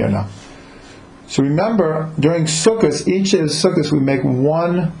flow here now. So remember, during Sukkot, each of the Sukkot, we make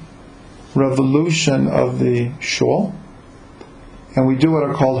one revolution of the shul, and we do what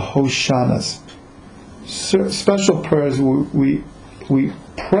are called Hoshanas. Special prayers, we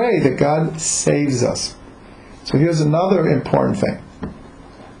pray that God saves us. So here's another important thing.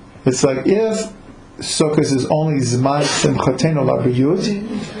 It's like if Sukkot is only Zman Simchatenu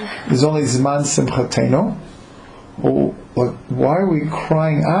Labriyut, is only Zman Simchatenu, well, why are we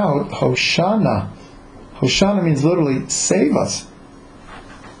crying out Hoshana? Hoshana means literally save us.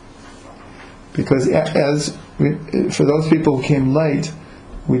 Because for those people who came late,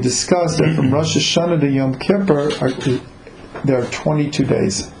 we discussed that from Rosh Hashanah to Yom Kippur, there are 22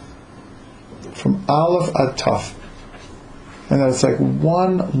 days. From Aleph ad Taf. And then it's like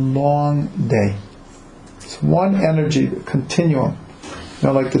one long day. It's one energy continuum.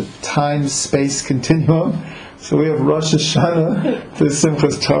 Like the time-space continuum. So we have Rosh Hashanah to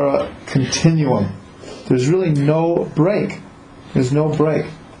Simchat Torah continuum. There's really no break. There's no break.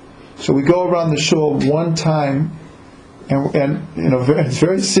 So we go around the shul one time, and it's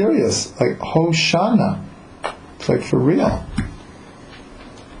very serious. Like Hoshana. It's like for real.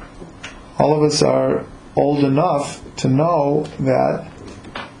 All of us are old enough to know that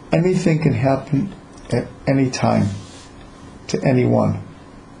anything can happen at any time to anyone.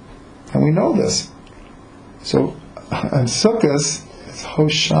 And we know this. So on Sukkot, it's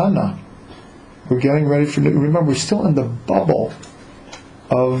Hoshana. We're getting ready for remember, we're still in the bubble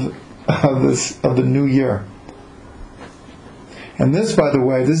of the new year. And this, by the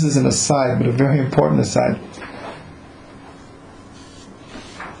way, this is an aside, but a very important aside.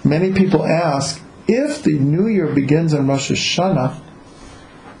 Many people ask, if the new year begins on Rosh Hashanah,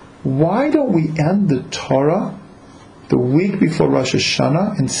 why don't we end the Torah the week before Rosh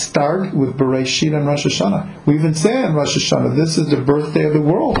Hashanah and start with Bereshit on Rosh Hashanah? We even say on Rosh Hashanah, this is the birthday of the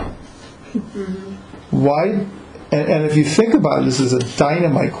world. Why? And if you think about it, this is a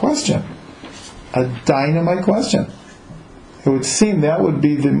dynamite question. A dynamite question. It would seem that would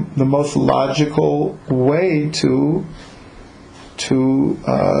be the most logical way to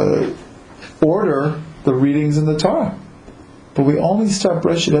order the readings in the Torah. But we only start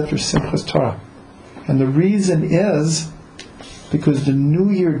Bereshit after Simchat Torah. And the reason is because the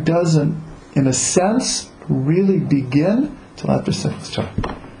new year doesn't, in a sense, really begin till after Simchat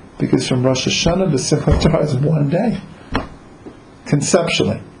Torah. Because from Rosh Hashanah to Simchat Torah is one day.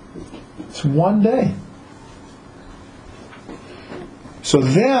 Conceptually. It's one day. So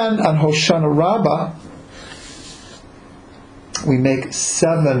then, on Hoshana Rabbah, we make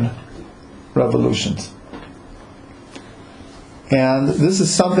 7 revolutions. And this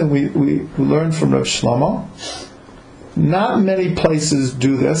is something we learned from Rav Shlomo. Not many places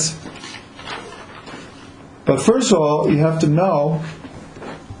do this. But first of all, you have to know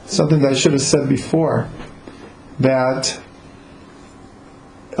something that I should have said before, that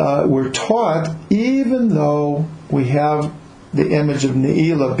we're taught, even though we have the image of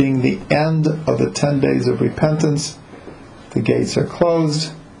Ne'ilah being the end of the 10 days of repentance, the gates are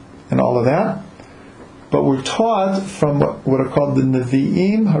closed, and all of that, but we're taught from what are called the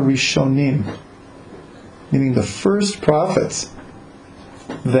Nevi'im Harishonim, meaning the first prophets,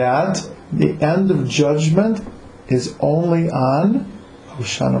 that the end of judgment is only on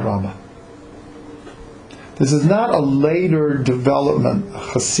Hoshana Rabbah. This is not a later development, a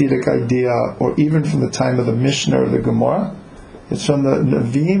Hasidic idea, or even from the time of the Mishnah or the Gemara. It's from the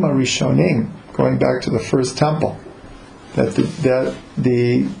Nevi'im Harishonim, going back to the first temple, that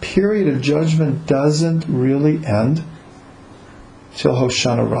the period of judgment doesn't really end till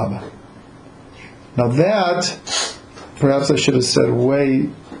Hoshana Rabbah. Now that, perhaps I should have said way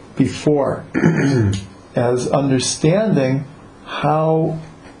before, as understanding how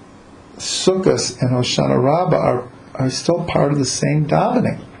Sukkot and Hoshana Rabbah are still part of the same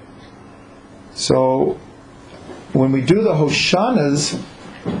davening. So when we do the Hoshanas,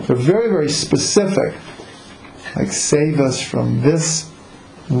 they're very, very specific. Like, save us from this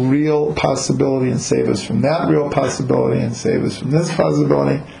real possibility and save us from that real possibility and save us from this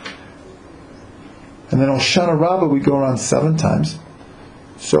possibility. And then Hoshana Rabbah we go around 7 times.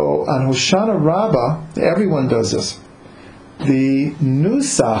 So on Hoshana Rabbah, everyone does this. The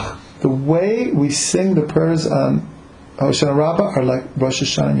Nusach, the way we sing the prayers on Hoshana Rabbah are like Rosh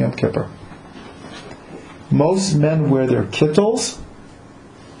Hashanah and Yom Kippur. Most men wear their kittles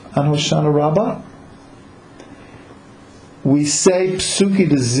on Hoshana Rabbah. We say Psuki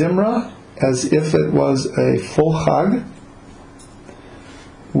de Zimra as if it was a full Chag.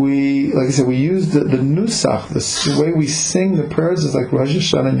 Like I said, we use the Nusach, the way we sing the prayers is like Rosh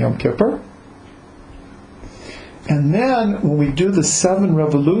Hashanah and Yom Kippur. And then, when we do the 7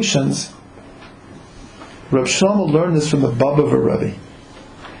 revolutions, Rav Shlomo learned this from the Baba Rebbe.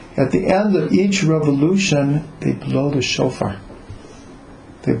 At the end of each revolution, they blow the shofar.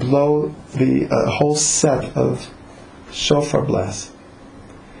 They blow the whole set of shofar blasts.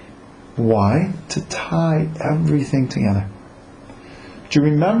 Why? To tie everything together. Do you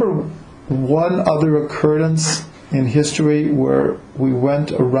remember one other occurrence in history where we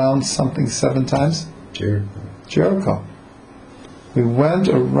went around something 7 times? Jericho. We went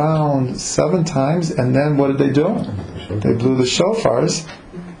around 7 times, and then what did they do? They blew the shofars,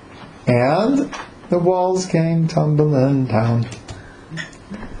 and the walls came tumbling down.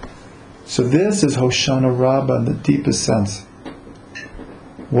 So this is Hoshana Rabbah in the deepest sense.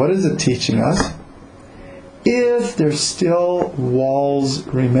 What is it teaching us? If there's still walls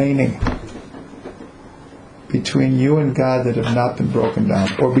remaining between you and God that have not been broken down,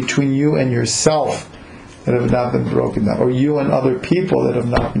 or between you and yourself that have not been broken down, or you and other people that have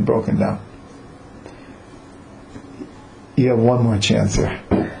not been broken down, you have one more chance here.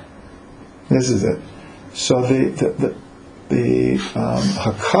 This is it. So the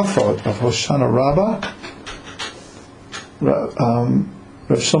hakafot of Hoshana Rabbah, Rav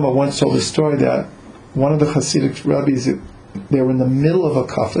Shlomo once told a story that one of the Hasidic rabbis, they were in the middle of a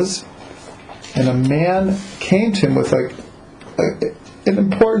kafas, and a man came to him with an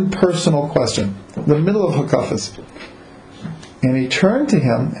important personal question, in the middle of a kafas. And he turned to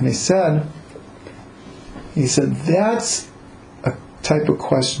him and he said, that's a type of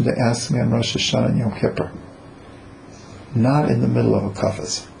question to ask me on Rosh Hashanah and Yom Kippur, not in the middle of a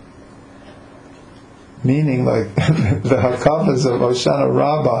kafas. Meaning, like, the hakafas of Hoshana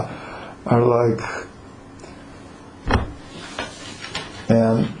Rabbah are like,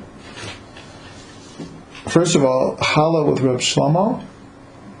 and first of all, Challah with Reb Shlomo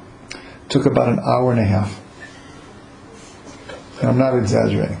took about an hour and a half. And I'm not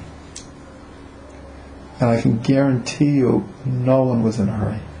exaggerating. And I can guarantee you, no one was in a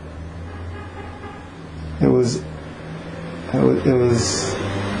hurry. It was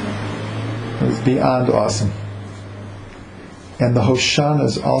beyond awesome. And the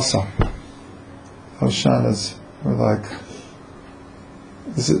Hoshanas also. Hoshanas were like,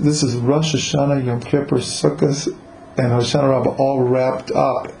 this is Rosh Hashanah, Yom Kippur, Sukkot, and Hoshana Rabbah all wrapped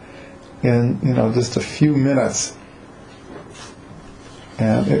up in just a few minutes.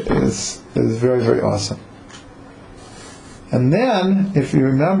 And it is very, very awesome. And then, if you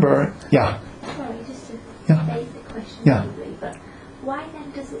remember, Sorry, just a basic question, Yeah. probably, but why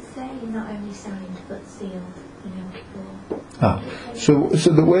then does it say not only signed but sealed in Yom Kippur? So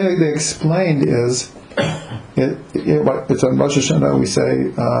the way they explained is, it's on Rosh Hashanah we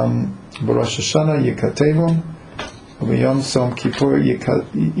say, Rosh Hashanah Yikatemun, Yom Kippur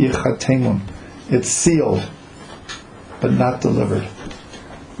Yichatemun. It's sealed, but not delivered.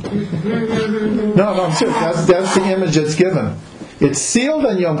 No, I'm serious. That's the image that's given. It's sealed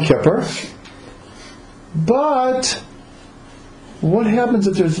on Yom Kippur, but what happens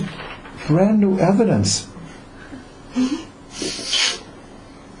if there's brand new evidence?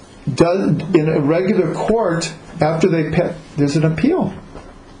 In a regular court, after there's an appeal.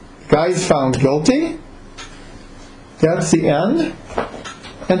 Guy's found guilty. That's the end.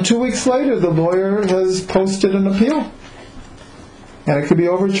 And 2 weeks later, the lawyer has posted an appeal, and it could be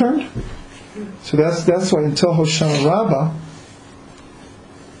overturned. So that's why until Hoshana Rabbah,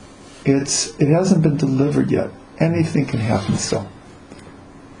 it hasn't been delivered yet. Anything can happen still.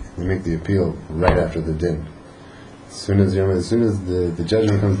 You make the appeal right after the din. As soon as the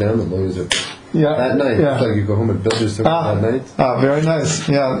judgment comes down, the lawyers are that night. Yeah. It's like you go home and build your sukkah that night. Very nice.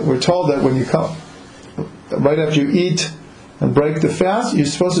 Yeah, we're told that when you come, right after you eat and break the fast, you're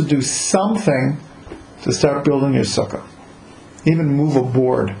supposed to do something to start building your sukkah. Even move a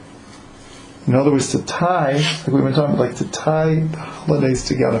board. In other words, to tie, like we've been talking, like to tie the holidays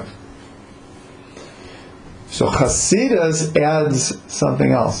together. So Hasidus adds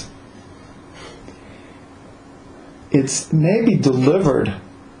something else. It's maybe delivered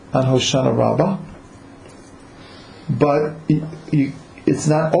on Hoshana Rabbah, but it's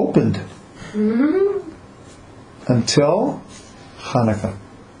not opened until Hanukkah.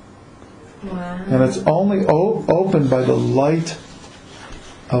 Wow. And it's only opened by the light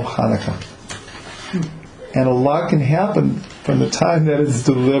of Hanukkah. And a lot can happen from the time that it's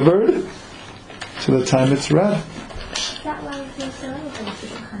delivered to the time it's read. Is that why we feel so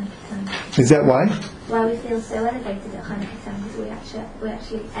elevated at Hanukkah time? Is that why? Why we feel so elevated at Hanukkah time? Because we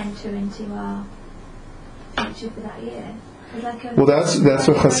actually enter into our future for that year. Well, that's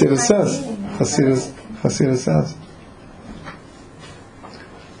what Hasidus says. Hasidus says.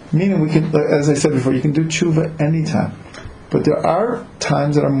 Meaning we can, as I said before, you can do tshuva anytime. But there are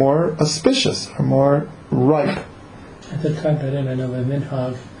times that are more auspicious, are more ripe. At the time that I know the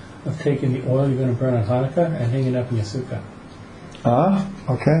minhag of taking the oil you're going to burn on Hanukkah and hanging it up in your sukkah.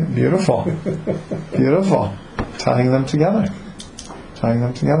 Okay, beautiful. Beautiful. Tying them together.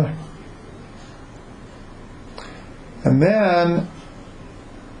 And then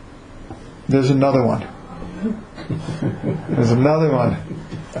there's another one.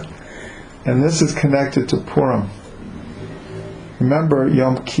 And this is connected to Purim. Remember,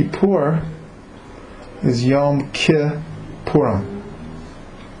 Yom Kippur is Yom Kippurim.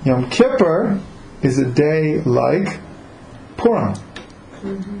 Yom Kippur is a day like Purim.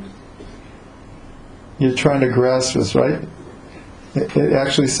 you're trying to grasp this, right? It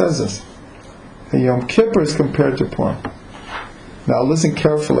actually says this. The Yom Kippur is compared to Purim. Now listen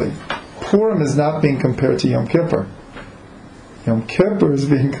carefully. Purim is not being compared to Yom Kippur. Yom Kippur is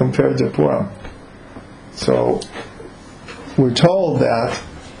being compared to Purim. So we're told that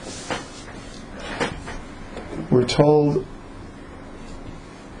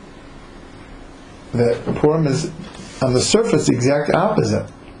Purim is, on the surface, the exact opposite.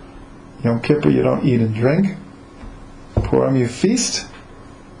 Yom Kippur, you don't eat and drink. Purim, you feast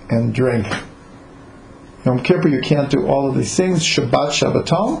and drink. Yom Kippur, you can't do all of these things. Shabbat,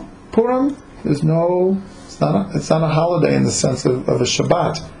 Shabbaton. Purim, it's not a holiday in the sense of a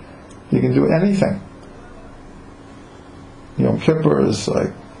Shabbat. You can do anything. Yom Kippur is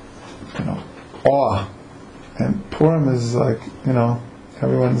like, awe. And Purim is like,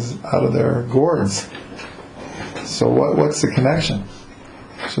 everyone's out of their gourds. So what's the connection?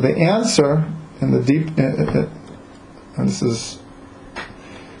 So the answer in the deep, and this is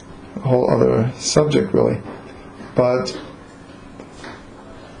a whole other subject really, but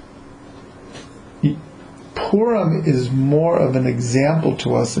Purim is more of an example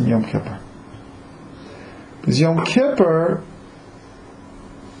to us than Yom Kippur. Because Yom Kippur,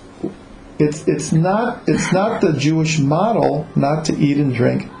 it's not the Jewish model not to eat and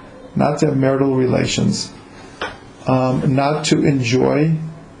drink, not to have marital relations, not to enjoy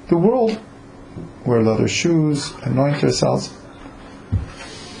the world, wear leather shoes, anoint ourselves.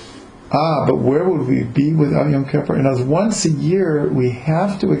 But where would we be without Yom Kippur? And as once a year we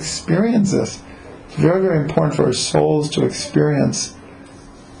have to experience this. It's very, very important for our souls to experience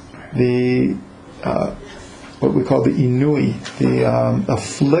the what we call the inui, the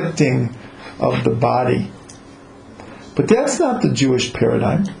afflicting of the body. But that's not the Jewish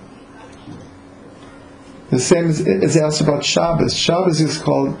paradigm. The same is asked about Shabbos. Shabbos is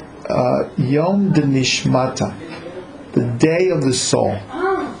called Yom de Nishmata, the day of the soul.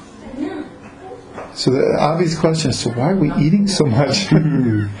 So the obvious question is, so why are we eating so much?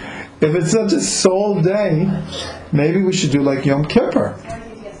 If it's such a soul day, maybe we should do like Yom Kippur.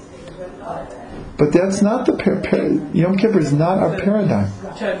 But that's not the Yom Kippur is not our paradigm.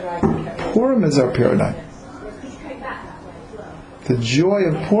 Purim is our paradigm. The joy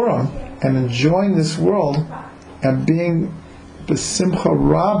of Purim and enjoying this world and being b'simcha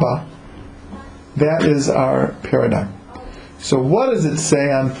rabbah, that is our paradigm. So what does it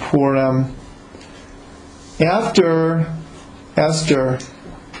say on Purim? After Esther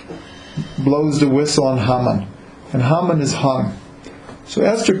blows the whistle on Haman, and Haman is hung. So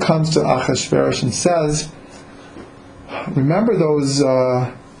Esther comes to Achashverosh and says, remember those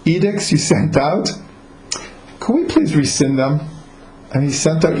edicts you sent out? Could we please rescind them? And he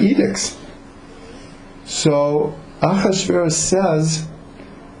sent out edicts. So Achashverosh says,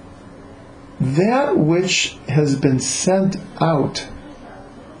 that which has been sent out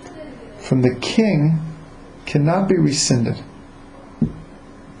from the king cannot be rescinded.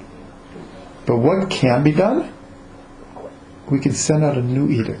 But what can be done? We can send out a new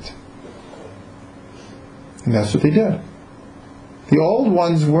edict. And that's what they did. The old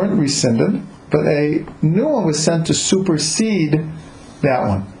ones weren't rescinded, but a new one was sent to supersede that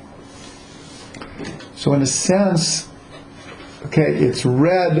one. So in a sense, it's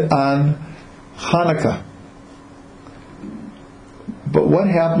read on Hanukkah. But what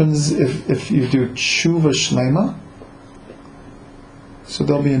happens if you do tshuva shlema? So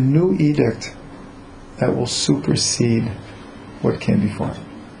there'll be a new edict that will supersede what came before.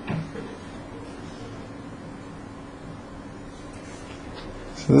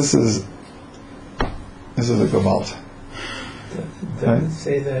 So this is a Gewalt. Does it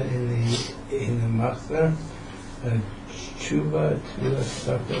say that in the Machzor? Tshuva,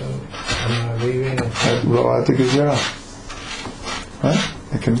 I'm reading it. Ro'at Gezerah. Right?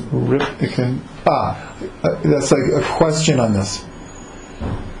 That's like a question on this.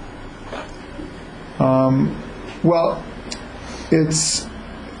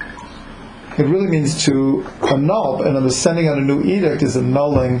 It really means to annul, and the sending out a new edict is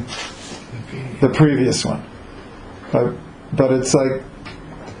annulling the previous one. But it's like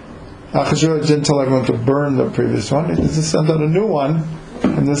Achashverosh didn't tell everyone to burn the previous one. He just sent out a new one,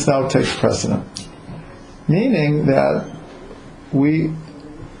 and this now takes precedent. Meaning that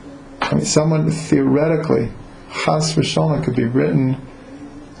someone theoretically, Chas v'Shalom, could be written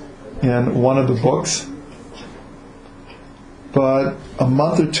in one of the books, but a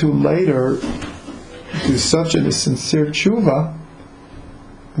month or two later do such a sincere tshuva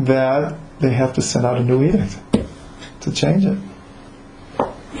that they have to send out a new edict to change it.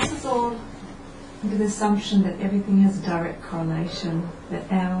 This is all with the assumption that everything has a direct correlation,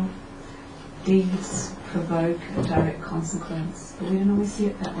 that our deeds provoke a direct consequence, but we don't always see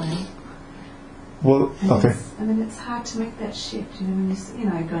it that way. Well, And okay. it's hard to make that shift. When you see,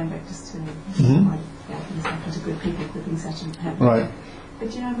 going back just to Mhm. like bad things happen to good people, good things happen. Right. But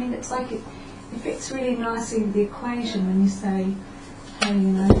it's like it fits really nicely with the equation when you say, hey,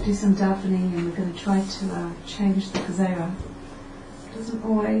 do some davening and we're going to try to change the gezerah.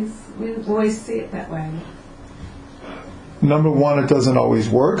 We don't always see it that way. Number one, it doesn't always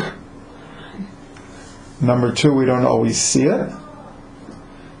work. Number two, we don't always see it.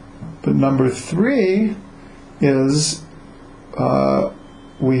 But number three is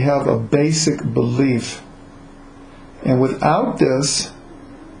we have a basic belief. And without this,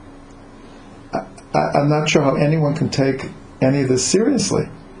 I'm not sure how anyone can take any of this seriously.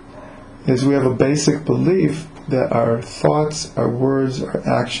 Is we have a basic belief that our thoughts, our words, our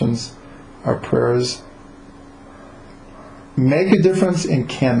actions, our prayers make a difference and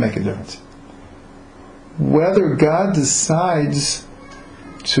can make a difference. Whether God decides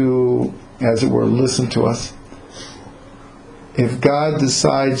to, as it were, listen to us, if God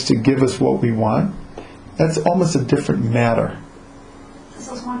decides to give us what we want, that's almost a different matter.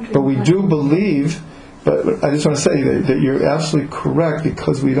 But we do believe, but I just want to say that you're absolutely correct,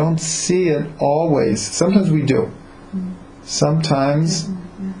 because we don't see it always. Sometimes we do. Sometimes,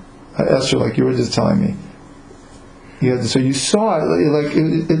 Esther, like you were just telling me, so you saw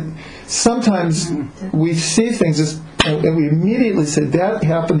it, sometimes we see things and we immediately say, that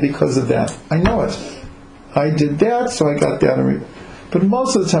happened because of that. I know it. I did that, so I got that. But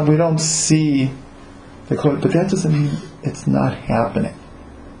most of the time we don't see the code, but that doesn't mean it's not happening.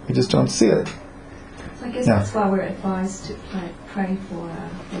 We just don't see it. So I guess that's why we're advised to pray for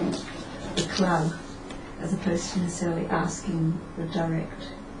the club, as opposed to necessarily asking the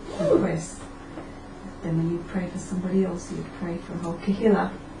direct request. Then when you pray for somebody else, you pray for a whole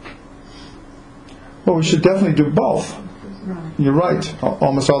kahila. Well, we should definitely do both. Right. You're right.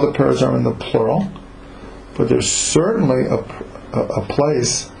 Almost all the prayers are in the plural, but there's certainly a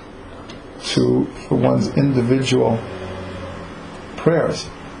place for one's individual prayers.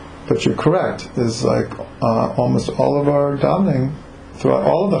 But you're correct. There's almost all of our davening throughout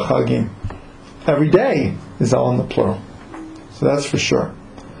all of the chagim, every day is all in the plural. So that's for sure.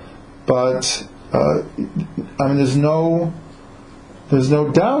 But there's no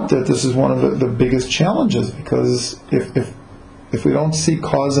doubt that this is one of the biggest challenges, because if we don't see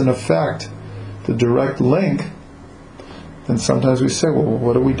cause and effect, the direct link, then sometimes we say, well,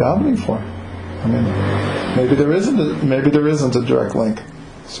 what are we davening for? Maybe there isn't a direct link.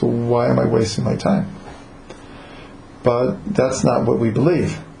 So why am I wasting my time? But that's not what we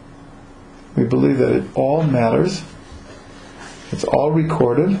believe. We believe that it all matters. It's all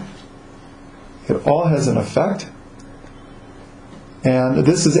recorded. It all has an effect. And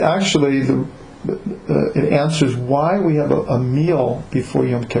this is actually it answers why we have a meal before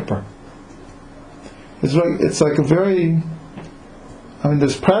Yom Kippur. It's like a very,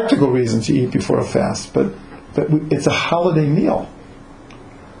 there's practical reasons to eat before a fast, but it's a holiday meal.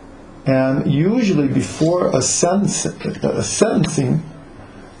 And usually before a sentencing,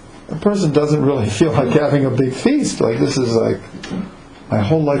 a person doesn't really feel like having a big feast. Like, this is like, my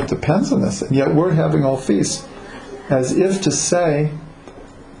whole life depends on this. And yet we're having all feasts. As if to say,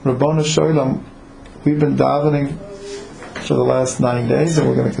 Rabbona Sholem, we've been davening for the last 9 days, and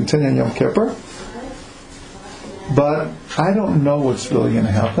we're going to continue on Yom Kippur. But I don't know what's really going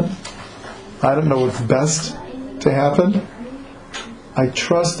to happen. I don't know what's best to happen. I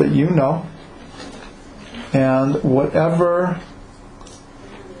trust that you know. And whatever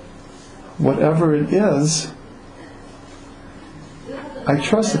it is, I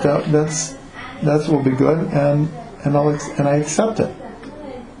trust that will be good, and I accept it.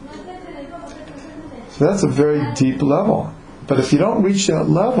 So that's a very deep level. But if you don't reach that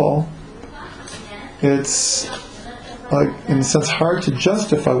level, it's like, in a sense, hard to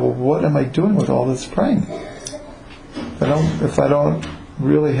justify, well, what am I doing with all this praying? If I don't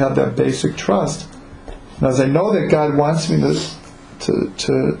really have that basic trust. And as I know that God wants me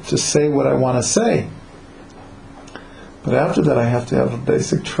to say what I want to say, but after that I have to have a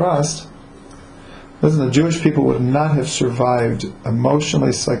basic trust. Listen, the Jewish people would not have survived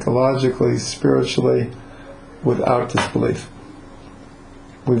emotionally, psychologically, spiritually without this belief.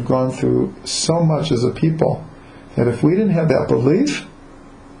 We've gone through so much as a people that if we didn't have that belief,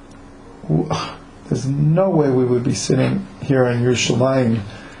 there's no way we would be sitting here in Yerushalayim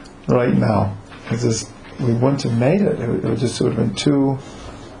right now. We wouldn't have made it. It would have been too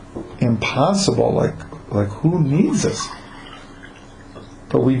impossible. Like who needs this?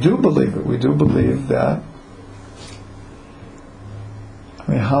 But we do believe it. We do believe that.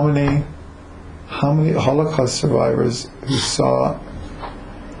 How many how many Holocaust survivors who saw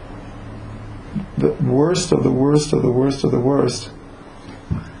the worst of the worst of the worst of the worst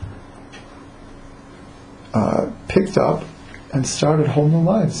picked up and started whole new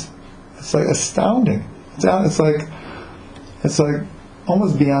lives. It's like astounding. It's like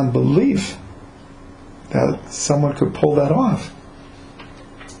almost beyond belief that someone could pull that off.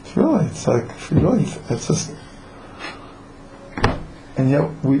 It's just, and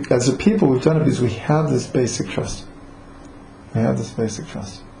yet we, as a people, we've done it because we have this basic trust. We have this basic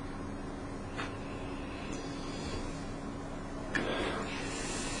trust.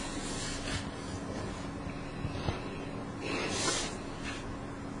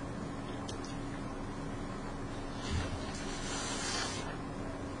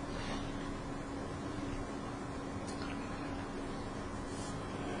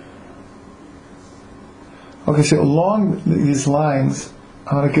 Okay, so along these lines,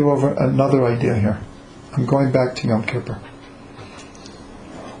 I want to give over another idea here. I'm going back to Yom Kippur.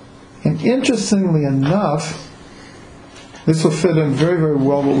 And interestingly enough, this will fit in very, very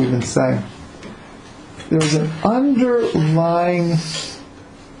well what we've been saying. There's an underlying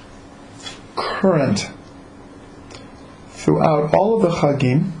current throughout all of the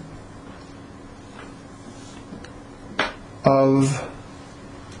Chagim of,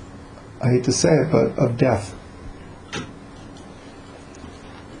 I hate to say it, but of death.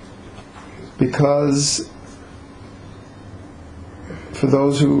 Because for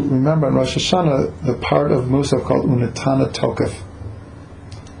those who remember in Rosh Hashanah, the part of Musaf called Unetana Tokef,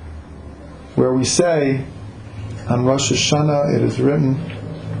 where we say on Rosh Hashanah it is written,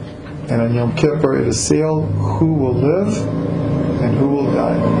 and on Yom Kippur it is sealed, who will live and who will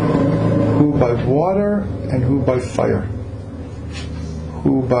die, who by water and who by fire,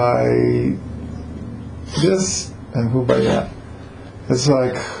 who by this and who by that. It's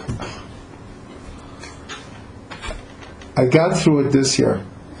like, I got through it this year,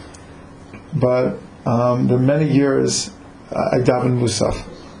 but there are many years I daven Musaf.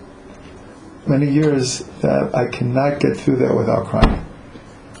 Many years that I cannot get through that without crying.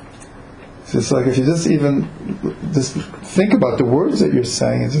 It's just like, if you just think about the words that you're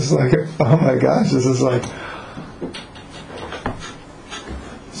saying, it's just like, oh my gosh, this is like.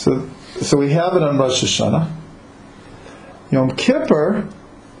 So we have it on Rosh Hashanah. Yom Kippur,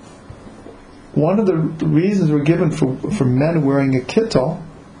 one of the reasons we're given for men wearing a kittel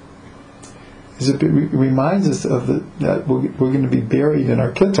is it reminds us of that we're going to be buried in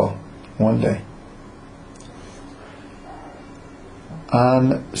our kittel one day.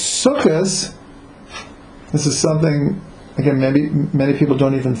 On Sukkot, this is something, again, many people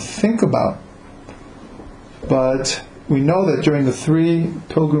don't even think about, but we know that during the 3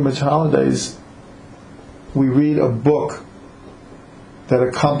 pilgrimage holidays, we read a book that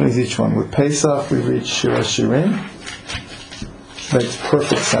accompanies each one. With Pesach, we read Shir HaShirim. Makes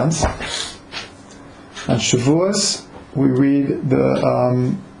perfect sense. On Shavuos, we read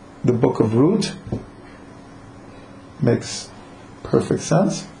the book of Ruth. Makes perfect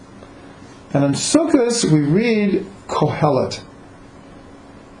sense. And on Sukkot, we read Kohelet,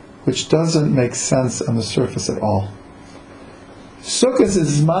 which doesn't make sense on the surface at all. Sukkot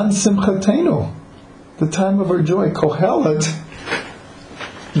is Zman Simchatenu, the time of our joy. Kohelet,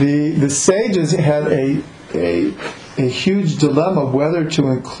 the sages had a huge dilemma whether to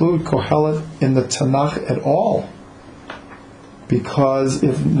include Kohelet in the Tanakh at all, because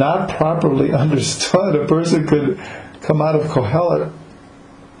if not properly understood, a person could come out of Kohelet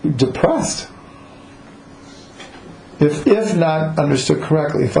depressed. If not understood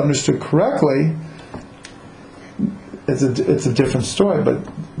correctly. If understood correctly, it's a different story. But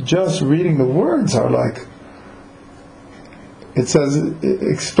just reading the words are like, it says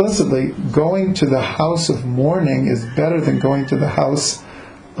explicitly, going to the house of mourning is better than going to the house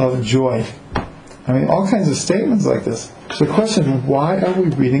of joy. I mean, all kinds of statements like this. So the question is, why are we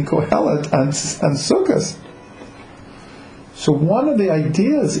reading Kohelet on Sukkot? So one of the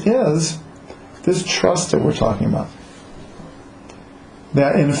ideas is this trust that we're talking about.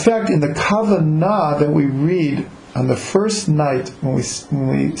 That in fact, in the Kavanah that we read on the first night when we sit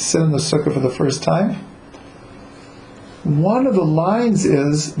in the sukkah for the first time, one of the lines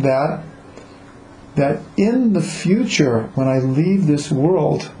is that in the future, when I leave this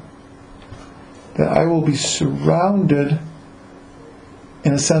world, that I will be surrounded,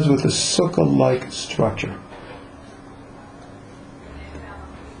 in a sense, with a sukkah-like structure.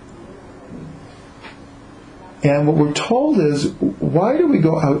 And what we're told is, why do we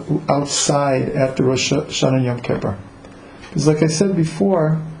go outside after Rosh Hashanah and Yom Kippur? Because like I said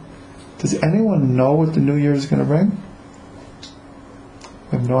before, does anyone know what the new year is going to bring?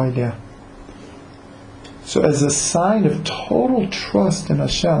 I have no idea. So as a sign of total trust in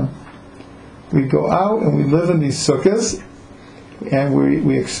Hashem, we go out and we live in these sukkahs, and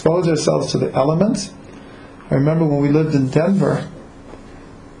we expose ourselves to the elements. I remember when we lived in Denver,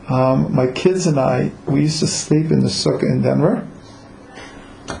 my kids and I, we used to sleep in the sukkah in Denver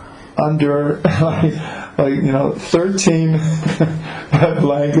under 13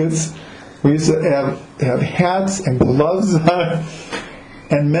 blankets. We used to have hats and gloves on,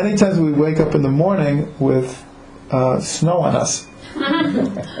 and many times we wake up in the morning with snow on us.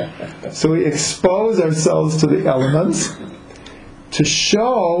 So we expose ourselves to the elements to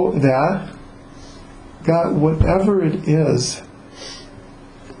show that, God, whatever it is,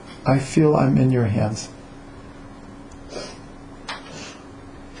 I feel I'm in your hands.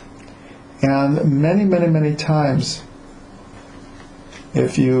 And many, many, many times,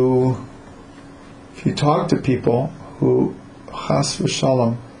 if you talk to people who, chas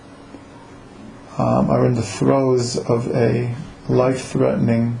v'shalom, are in the throes of a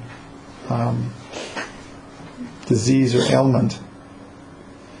life-threatening disease or ailment,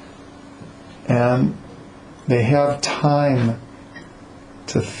 and they have time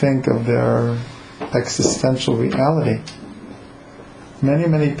to think of their existential reality, many,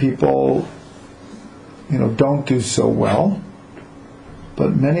 many people, don't do so well,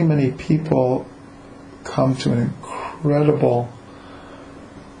 but many, many people come to an incredible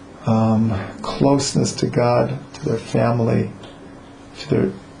closeness to God, to their family, to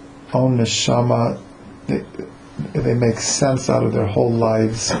their own neshama. They make sense out of their whole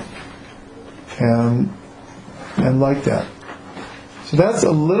lives, and like that. So that's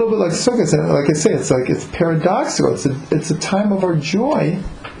a little bit like Sukkot. Like I say, it's paradoxical. It's a time of our joy,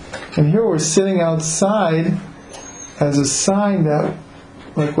 and here we're sitting outside as a sign that,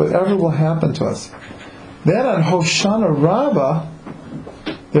 like, whatever will happen to us. Then on Hoshana Rabbah,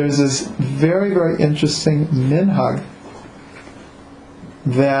 there's this very, very interesting minhag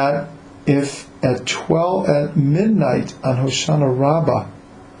that if at midnight on Hoshana Rabbah,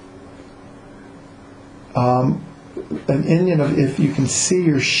 an Indian of if you can see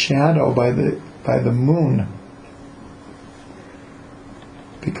your shadow by the moon,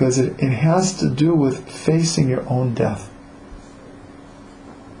 because it has to do with facing your own death.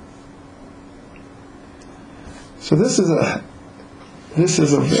 So this is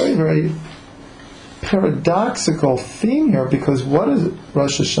a very, very paradoxical theme here, because what is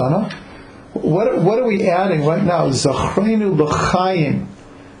Rosh Hashanah? What are we adding right now? Zachrenu b'chaim,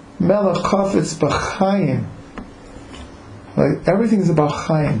 Melech Chafetz b'chaim. Like, everything's about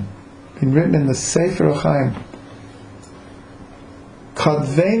Chaim, being written in the Sefer Chaim.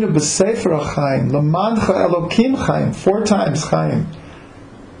 Kadvenu b'Sefer Chaim, Lamancha Elokim Chaim, 4 times Chaim.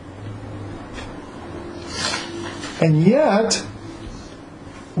 And yet,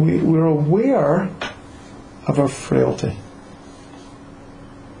 we're aware of our frailty.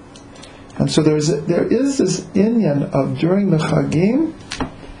 And so there is this inyan of during the Chagim,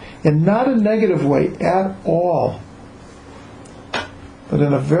 in not a negative way at all, but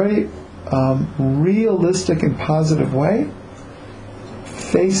in a very realistic and positive way,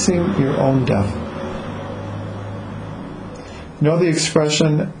 facing your own death. You know the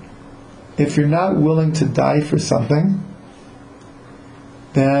expression, if you're not willing to die for something,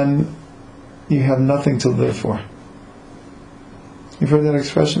 then you have nothing to live for. You've heard that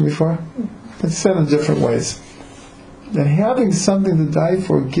expression before? It's said in different ways. That having something to die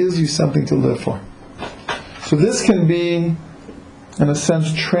for gives you something to live for. So this can be, in a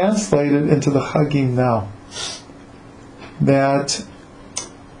sense, translated into the Chagim now. That,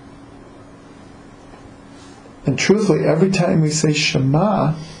 and truthfully, every time we say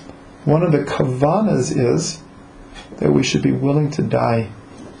Shema, one of the kavanas is that we should be willing to die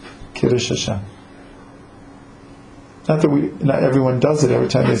Kiddush Hashem. Not that not everyone does it every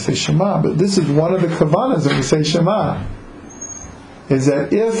time they say Shema, but this is one of the kavanas when we say Shema, is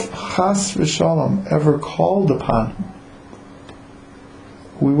that if Chas v'Shalom ever called upon,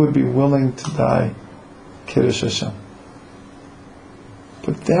 we would be willing to die Kiddush Hashem.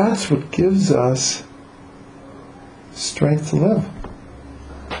 But that's what gives us strength to live.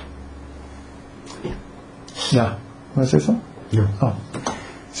 Yeah. Want to say something? Yeah. Oh.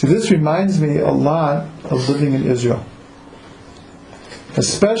 See, this reminds me a lot of living in Israel.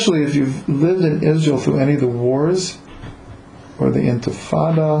 Especially if you've lived in Israel through any of the wars, or the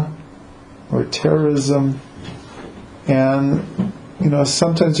Intifada, or terrorism. And,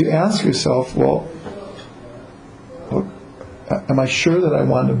 sometimes you ask yourself, well, am I sure that I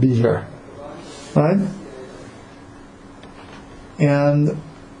want to be here? Right? And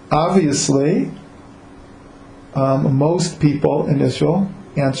obviously, most people in Israel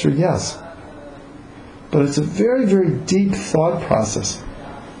answer yes. But it's a very, very deep thought process.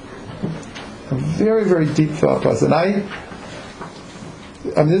 A very, very deep thought process. And I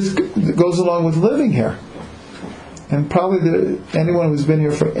mean, this goes along with living here. And probably anyone who's been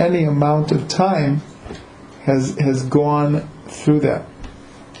here for any amount of time has gone through that.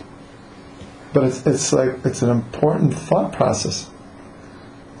 But it's an important thought process.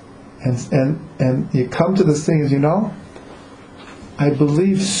 And you come to this thing as, I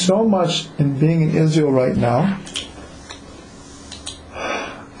believe so much in being in Israel right now,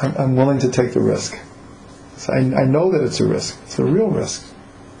 I'm willing to take the risk. So I know that it's a risk. It's a real risk.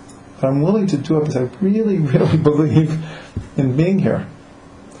 But I'm willing to do it because I really, really believe in being here.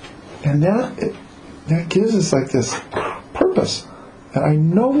 And that gives us like this purpose. And I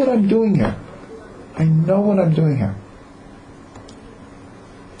know what I'm doing here. I know what I'm doing here.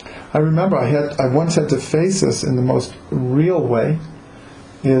 I remember I once had to face this in the most real way,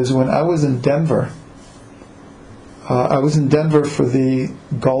 is when I was in Denver. I was in Denver for the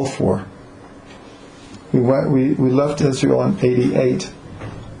Gulf War. We left Israel in '88,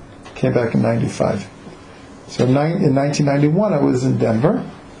 came back in '95. So in 1991 I was in Denver,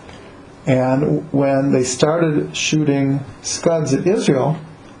 and when they started shooting Scuds at Israel,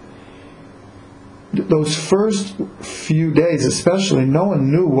 those first few days especially, no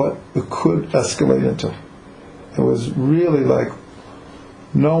one knew what it could escalate into. It was really like,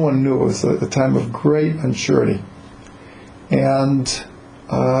 no one knew. It was a time of great unsurety. And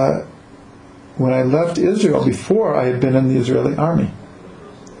when I left Israel, before I had been in the Israeli army.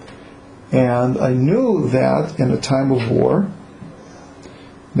 And I knew that in a time of war,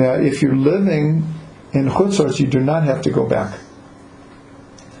 that if you're living in Chutz La'aretz, you do not have to go back.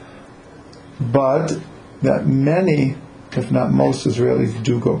 But that many, if not most, Israelis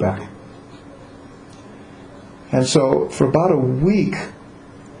do go back. And so for about a week,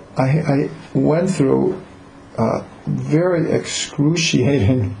 I went through a very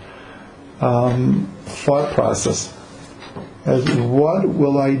excruciating thought process as what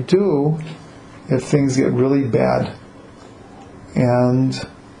will I do if things get really bad and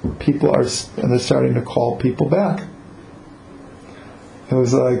they're starting to call people back. It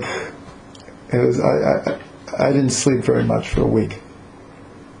was like, I didn't sleep very much for a week.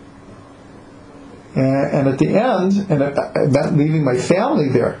 And at the end, and I meant leaving my family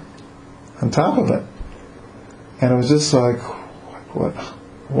there on top of it. And it was just like,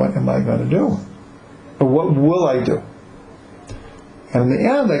 what am I going to do? Or what will I do? And in the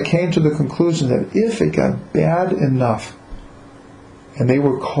end, I came to the conclusion that if it got bad enough and they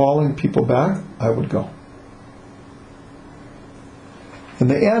were calling people back, I would go. In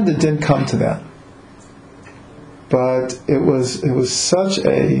the end, it didn't come to that. But it was such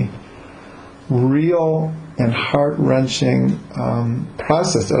a real and heart-wrenching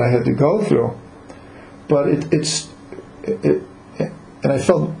process that I had to go through. But and I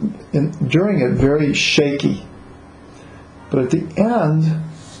felt during it very shaky. But at the end,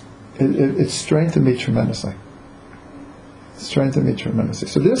 it strengthened me tremendously. So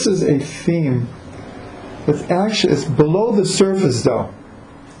this is a theme it's below the surface, though.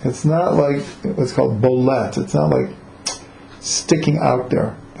 It's not like what's called bolet. It's not like sticking out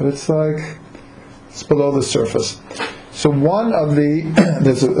there. But it's below the surface. So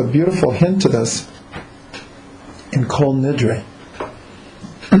there's a beautiful hint to this in Kol Nidre.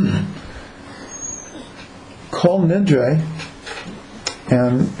 Kol Nidre,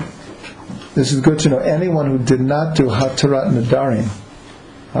 and this is good to know, anyone who did not do Hatarat Nedarim,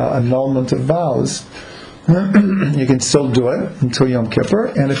 annulment of vows, you can still do it until Yom Kippur,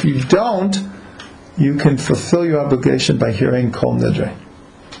 and if you don't, you can fulfill your obligation by hearing Kol Nidre.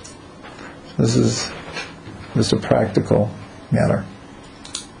 This is just a practical matter.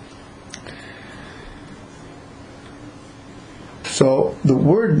 So the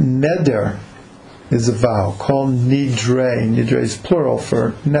word neder is a vow, called nidre. Nidre is plural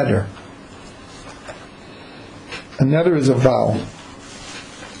for neder. A neder is a vow.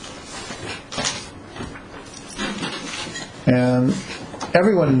 And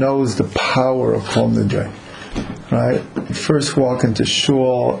everyone knows the power of Kol Nidre, right? You first walk into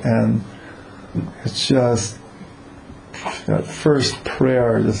shul and it's just that first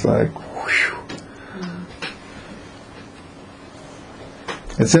prayer, just like whew.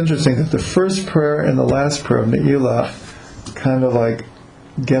 It's interesting that the first prayer and the last prayer of Ne'ilah kind of like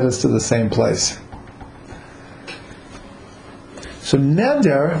get us to the same place. So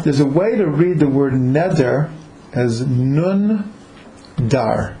neder, there's a way to read the word neder as nun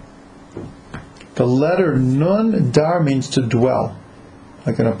dar. The letter nun dar means to dwell.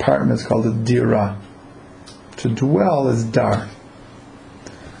 Like an apartment is called a dira. To dwell is dar.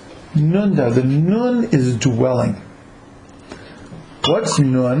 Nunda. The nun is dwelling. What's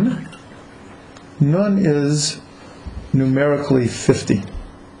nun? Nun is numerically 50.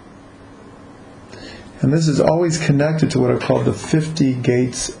 And this is always connected to what are called the 50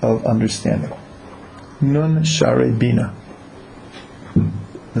 gates of understanding. Nun Share Bina.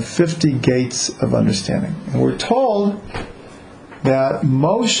 The 50 gates of understanding. And we're told that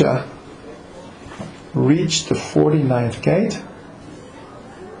Moshe reached the 49th gate,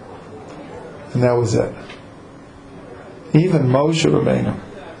 and that was it. Even Moshe Rabbeinu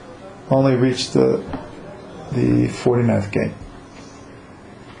only reached the 49th gate.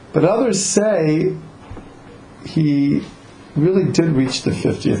 But others say he really did reach the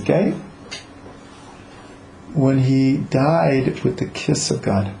 50th gate when he died with the kiss of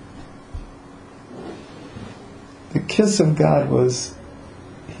God. The kiss of God was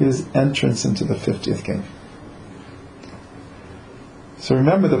his entrance into the 50th gate. So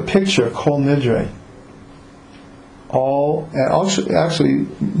remember the picture, Kol Nidre. Actually,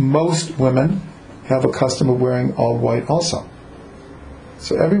 most women have a custom of wearing all white also.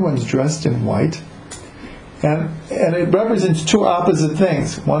 So everyone's dressed in white. And it represents two opposite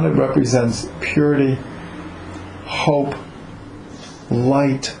things. One, it represents purity, hope,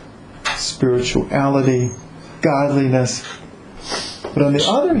 light, spirituality, godliness. But on the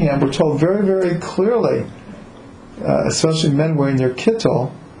other hand, we're told very, very clearly, especially men wearing their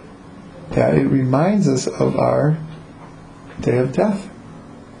kittel, that it reminds us of our day of death.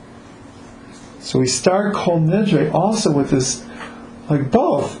 So we start Kol Nidre also with this, like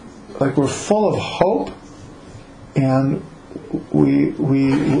both, like we're full of hope, and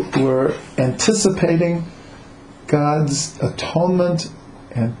we're anticipating God's atonement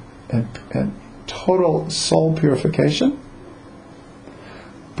and total soul purification.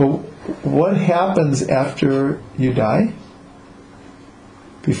 But what happens after you die?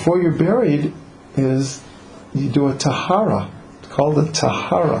 Before you're buried is you do a tahara. It's called a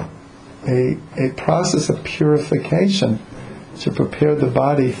tahara, a process of purification to prepare the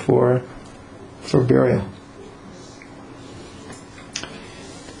body for burial.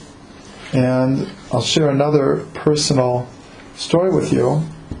 And I'll share another personal story with you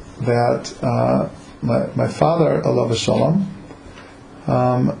that my father, Alav Shalom,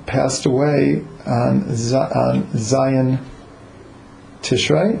 passed away on Zion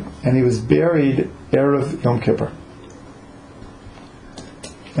Tishrei, and he was buried Erev Yom Kippur.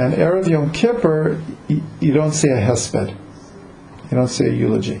 And Erev Yom Kippur, you don't say a hesped, you don't say a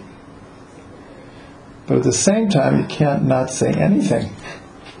eulogy. But at the same time, you can't not say anything.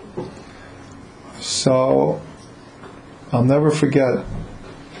 So I'll never forget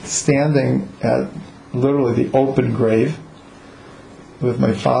standing at literally the open grave with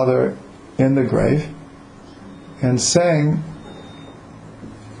my father in the grave and saying,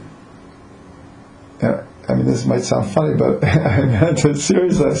 I mean, this might sound funny, but I meant it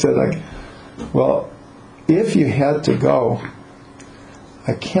seriously. I said, like, well, if you had to go,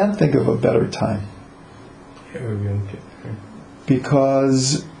 I can't think of a better time.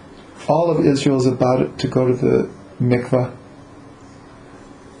 Because all of Israel is about to go to the mikvah.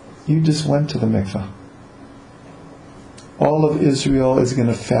 You just went to the mikvah. All of Israel is going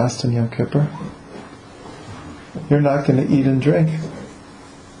to fast on Yom Kippur. You're not going to eat and drink.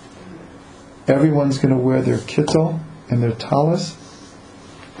 Everyone's going to wear their kittel and their talis.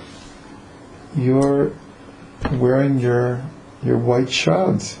 You're wearing your white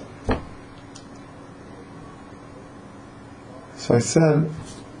shrouds. So I said,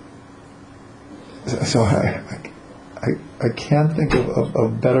 so I can't think of a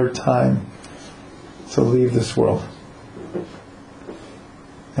better time to leave this world.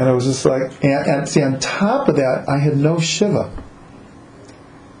 And it was just like, and see, on top of that, I had no shiva.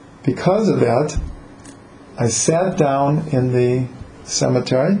 Because of that, I sat down in the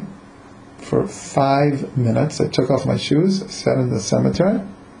cemetery for 5 minutes. I took off my shoes, sat in the cemetery,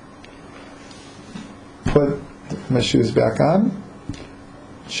 put my shoes back on,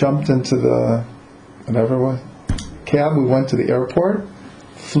 jumped into the whatever it was, cab. We went to the airport,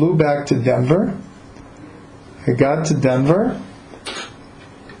 flew back to Denver. I got to Denver.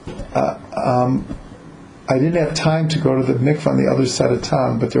 I didn't have time to go to the mikveh on the other side of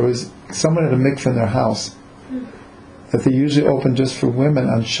town, but there was someone at a mikveh in their house that they usually open just for women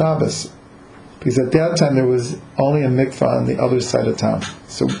on Shabbos, because at that time there was only a mikveh on the other side of town.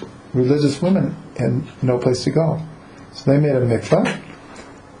 So religious women had no place to go. So they made a mikveh.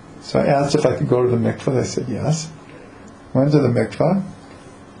 So I asked if I could go to the mikveh. They said yes. Went to the mikveh,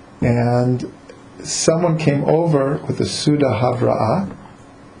 and someone came over with a Suda Havra'ah,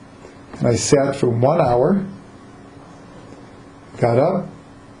 and I sat for 1 hour, got up,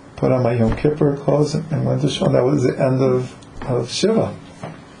 put on my Yom Kippur clothes and went to shul. That was the end of Shiva.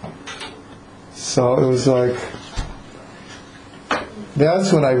 So it was like,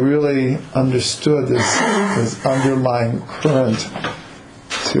 that's when I really understood this underlying current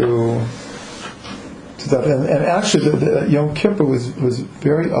to that. And actually, the Yom Kippur was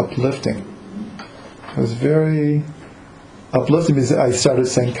very uplifting. It was very uplifting because I started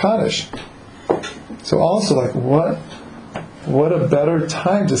saying Kaddish. So also, like, what a better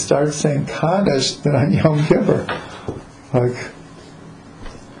time to start saying Kaddish than on Yom Kippur. Like,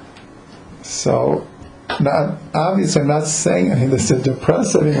 so, obviously I'm not saying anything that's to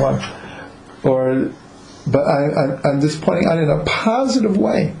depress anyone, but I'm just pointing out in a positive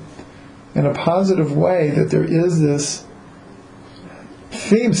way, that there is this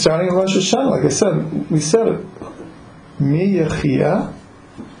theme starting in Rosh Hashanah. Like I said, we said it, Mi Yechia,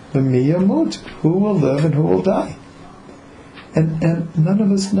 Mi Yamut, who will live and who will die. And none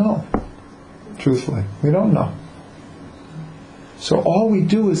of us know, truthfully. We don't know. So all we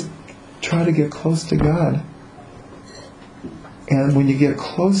do is try to get close to God. And when you get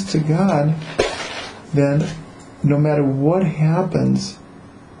close to God, then no matter what happens,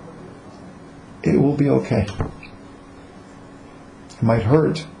 it will be okay. It might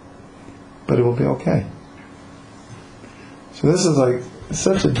hurt, but it will be okay. So this is like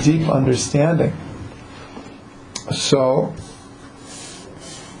such a deep understanding. So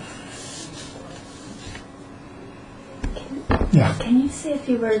yeah. Can you say a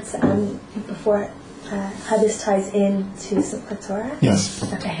few words before how this ties into Sukkot Torah? Yes.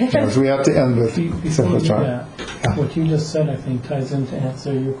 Okay. Yes, we have to end with Sukkot Torah. Yeah. What you just said, I think, ties in to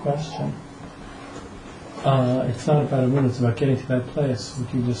answer your question. It's not about a minute, it's about getting to that place.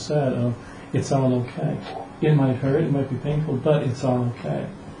 What you just said, it's all okay. It might hurt, it might be painful, but it's all okay.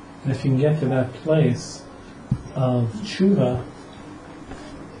 And if you can get to that place of tshuva,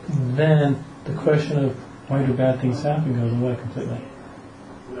 then the question of why do bad things happen goes away completely.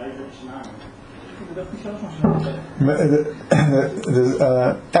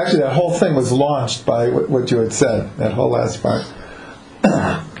 Actually, that whole thing was launched by what you had said, that whole last part.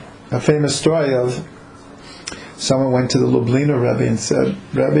 A famous story of someone went to the Lubliner Rebbe and said,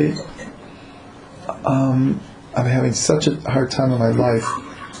 Rebbe, I'm having such a hard time in my life.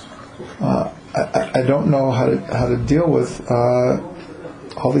 I don't know how to deal with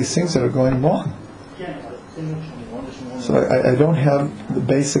all these things that are going wrong. So I don't have the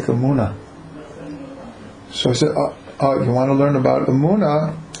basic emunah. So I said, you want to learn about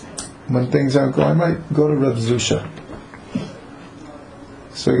emunah when things aren't going right? Go to Reb Zusha.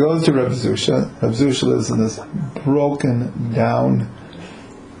 So he goes to Reb Zusha. Reb Zusha lives in this broken down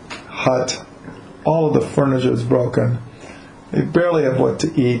hut. All of the furniture is broken. They barely have what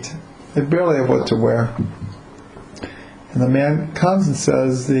to eat. They barely have what to wear. And the man comes and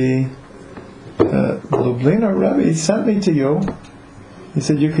says, the Lubliner Rebbe sent me to you. He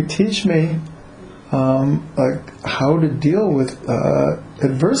said you could teach me like how to deal with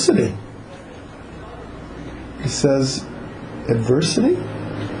adversity. He says, adversity?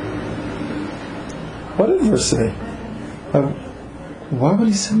 What adversity? Why would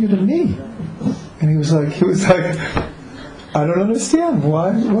he send you to me? And he was like, I don't understand.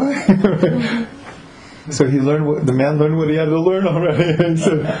 Why? So the man learned what he had to learn already. And he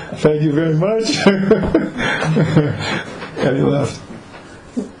said, thank you very much. And he left.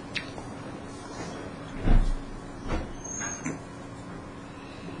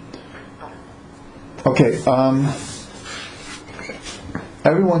 Okay,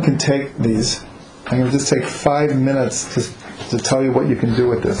 everyone can take these. I'm going to just take 5 minutes to tell you what you can do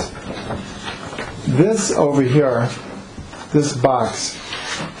with this. This over here, this box,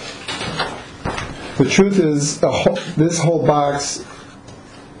 the truth is, this whole box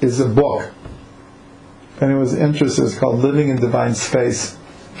is a book. If anyone's interested, it's called Living in Divine Space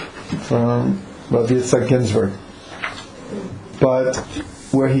from Rav Yitzhak Ginsburg. But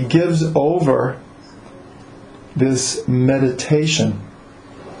where he gives over this meditation,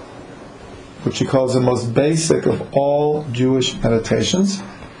 which he calls the most basic of all Jewish meditations,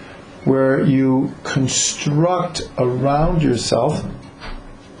 where you construct around yourself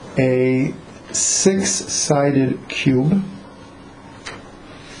a 6-sided cube,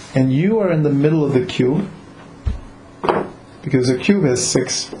 and you are in the middle of the cube, because a cube has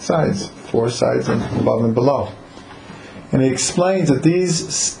 6 sides, 4 sides above and below. And he explains that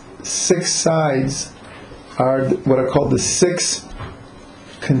these 6 sides are what are called the 6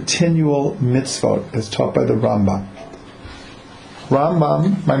 continual mitzvot, as taught by the Rambam.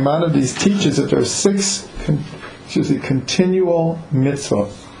 Maimonides teaches that there are 6 continual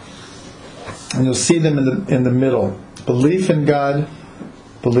mitzvot, and you'll see them in the middle: belief in God,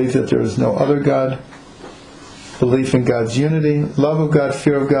 belief that there is no other God, belief in God's unity, love of God,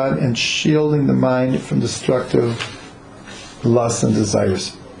 fear of God, and shielding the mind from destructive lusts and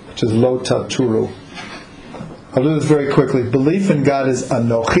desires, which is lo taturu. I'll do this very quickly. Belief in God is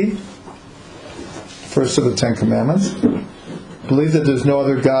anochi, first of the Ten Commandments. Belief that there's no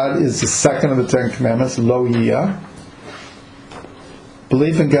other God is the second of the Ten Commandments, lo yiyah.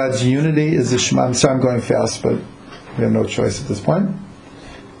 Belief in God's unity is the Shema. I'm sorry I'm going fast, but we have no choice at this point.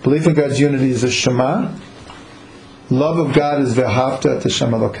 Belief in God's unity is the Shema. Love of God is ve'ahavta et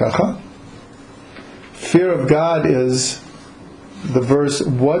Hashem Elokecha. Fear of God is the verse,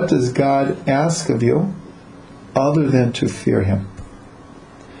 what does God ask of you other than to fear Him?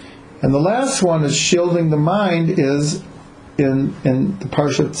 And the last one is shielding the mind is in the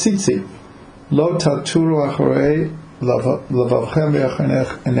Parsha Tzitzi. Lo taturu acharei lavavchem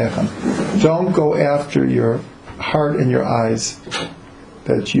ve'achanech. Don't go after your heart and your eyes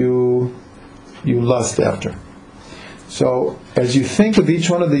that you lust after. So as you think of each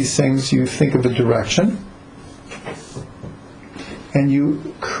one of these things, you think of a direction, and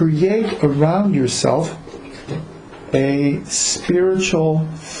you create around yourself a spiritual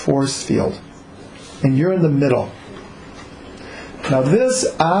force field, and you're in the middle. Now this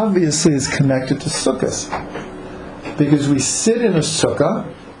obviously is connected to sukkahs, because we sit in a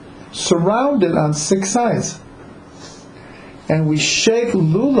sukkah surrounded on 6 sides, and we shake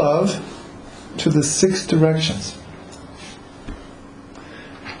lulav to the 6 directions.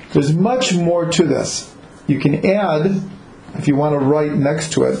 There's much more to this. You can add, if you want to write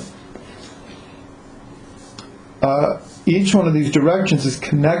next to it, each one of these directions is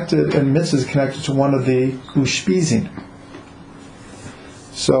connected, and mitzvah is connected to one of the ushpizin.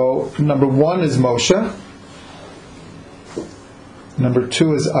 So, number 1 is Moshe. Number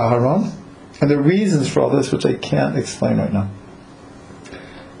 2 is Aharon. And there are reasons for all this, which I can't explain right now.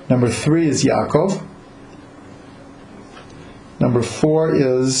 Number 3 is Yaakov. Number 4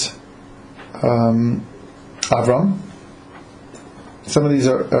 is Avram. Some of these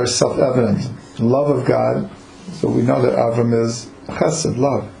are self-evident. Love of God. So we know that Avram is chesed,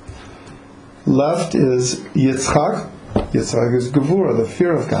 love. Left is Yitzchak. Yitzchak is Gevura, the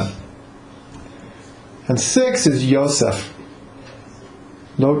fear of God. And 6 is Yosef.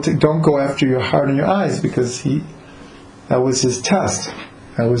 Don't go after your heart and your eyes, because that was his test.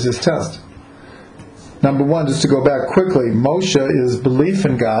 That was his test. Number 1, just to go back quickly, Moshe is belief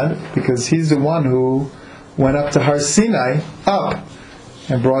in God, because he's the one who went up to Har Sinai, up,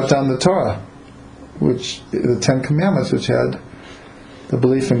 and brought down the Torah, which the 10 Commandments, which had the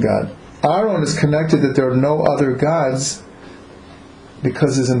belief in God. Aaron is connected that there are no other gods,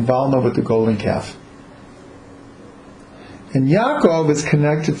 because his involvement with the golden calf. And Yaakov is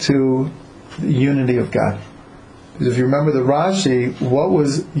connected to the unity of God. Because if you remember the Rashi, what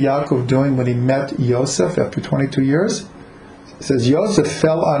was Yaakov doing when he met Yosef after 22 years? It says Yosef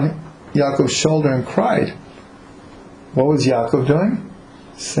fell on Yaakov's shoulder and cried. What was Yaakov doing?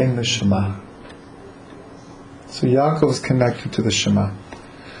 Saying the Shema. So Yaakov is connected to the Shema.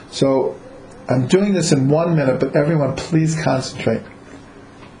 So I'm doing this in 1 minute, but everyone please concentrate,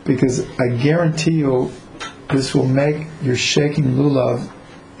 because I guarantee you this will make your shaking lulav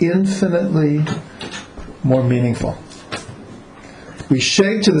infinitely more meaningful. We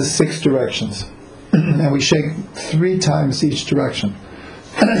shake to the 6 directions, and we shake 3 times each direction.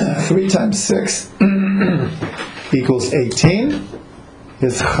 3 times 6 equals 18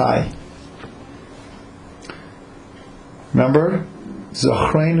 is chai. Remember?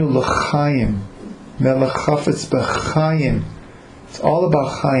 Zachrenu l'chaim, melech chafetz b'chaim. It's all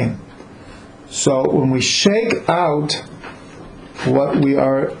about chaim. So when we shake out, what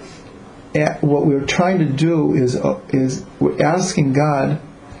we're trying to do is we're asking God,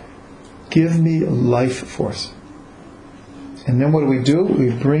 give me life force. And then what do? We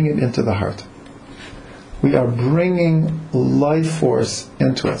bring it into the heart. We are bringing life force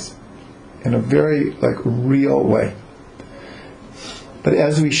into us in a very real way. But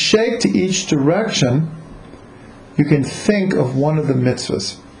as we shake to each direction, you can think of one of the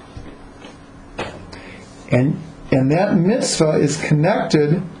mitzvahs. And that mitzvah is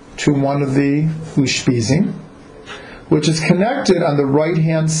connected to one of the ushpizim, which is connected on the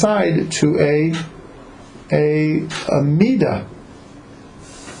right-hand side to a midah.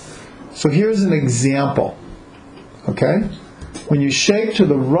 So here's an example. Okay? When you shake to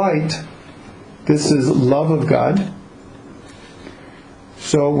the right, this is love of God.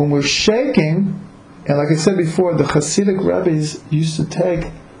 So when we're shaking, and like I said before, the Hasidic rabbis used to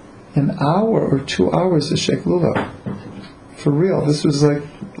take an hour or 2 hours to shake lulav. For real, this was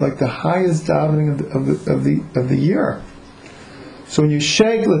like the highest davening of the year. So when you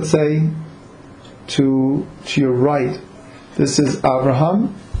shake, let's say, to your right, this is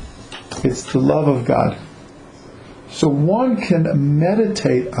Abraham, it's the love of God. So one can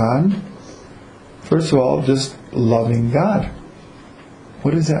meditate on, first of all, just loving God.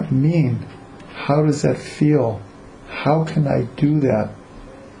 What does that mean? How does that feel? How can I do that?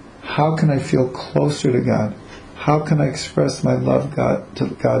 How can I feel closer to God? How can I express my love to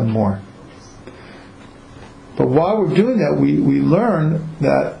God more? But while we're doing that, we learn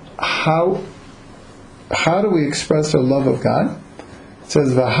that how do we express our love of God? It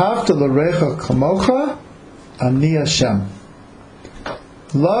says, "V'ahavta l'recha kamocha, ani Hashem."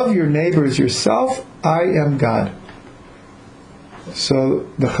 Love your neighbor as yourself. I am God. So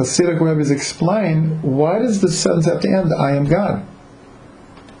the Hasidic rabbis explain, why does the sentence have to end, I am God?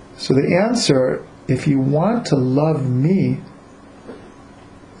 So the answer, if you want to love me,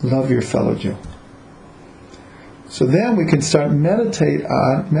 love your fellow Jew. So then we can start meditating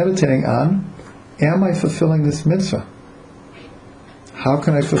on, am I fulfilling this mitzvah? How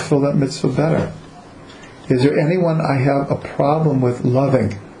can I fulfill that mitzvah better? Is there anyone I have a problem with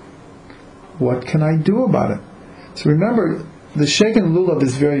loving? What can I do about it? So remember, the Shaken Lulav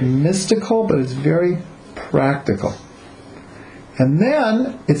is very mystical, but it's very practical. And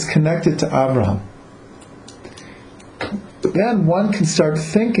then it's connected to Abraham. Then one can start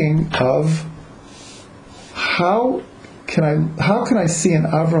thinking of how can I see in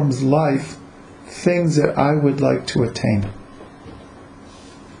Abraham's life things that I would like to attain?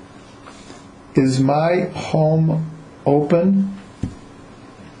 Is my home open?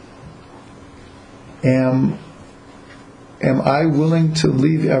 Am I willing to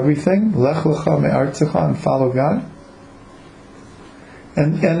leave everything, lech lecha me'artzecha, and follow God?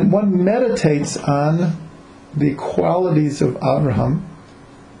 And one meditates on the qualities of Abraham,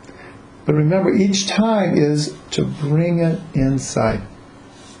 but remember, each time is to bring it inside.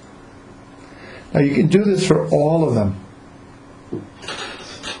 Now you can do this for all of them.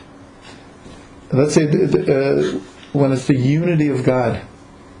 Let's say when it's the unity of God.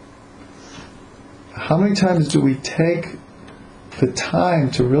 How many times do we take the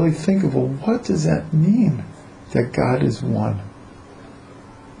time to really think of, well, what does that mean that God is one?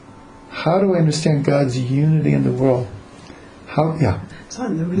 How do I understand God's unity in the world?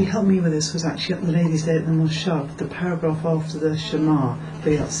 Something that really helped me with this was actually at the Ladies' Day at the Moshav, the paragraph after the Shema,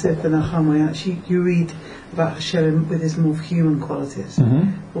 V'yatzef v'nacham, where actually you read about Hashem with his more human qualities,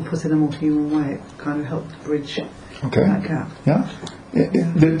 or put in a more human way. It kind of helped bridge that gap. Yeah.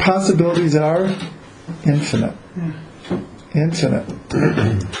 The possibilities are infinite. Infinite.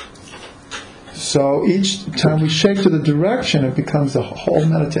 So each time we shake to the direction, it becomes a whole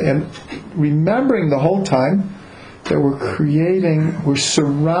meditation. And remembering the whole time that we're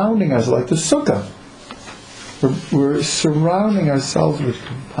surrounding ourselves, like the sukkah. We're surrounding ourselves with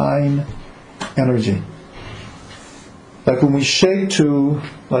divine energy. Like when we shake to,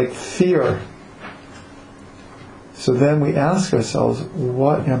 like, fear, so then we ask ourselves,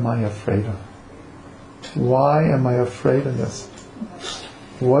 what am I afraid of? Why am I afraid of this?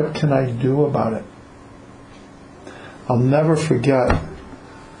 What can I do about it? I'll never forget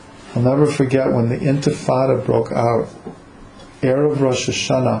when the Intifada broke out, Erev Rosh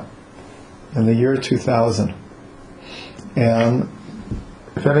Hashanah, in the year 2000. And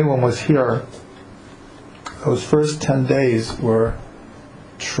if anyone was here, those first 10 days were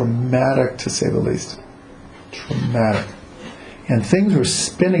traumatic, to say the least. Traumatic. And things were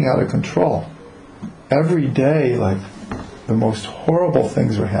spinning out of control. Every day, like, the most horrible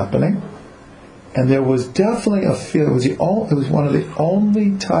things were happening. And there was definitely a feel. It was one of the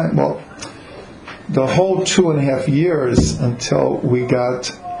only time. Well, the whole 2.5 years until we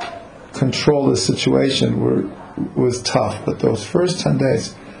got control of the situation was tough. But those first 10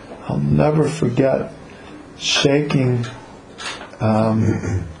 days, I'll never forget shaking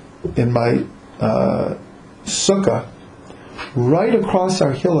in my sukkah right across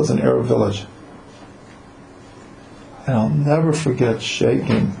our hill is an Arab village. And I'll never forget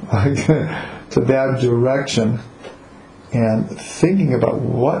shaking to that direction and thinking about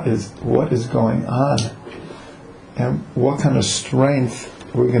what is going on and what kind of strength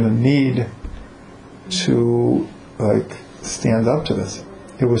we're going to need to, like, stand up to this.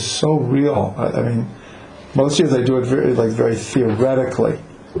 It was so real. I mean, most years I do it very theoretically,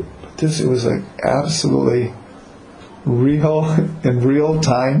 but it was like absolutely real in real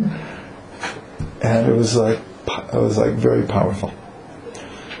time, and it was like very powerful.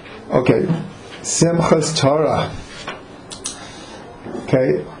 Okay, Simchat Torah.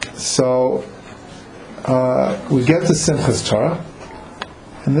 Okay, so we get to Simchat Torah,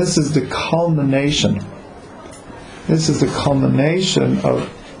 and this is the culmination This is the culmination of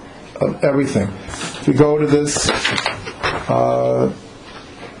everything. If you go to this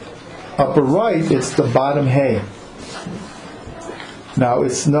upper right, it's the bottom hay. Now,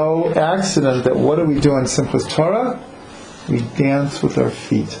 it's no accident that what do we do in Simchat Torah? We dance with our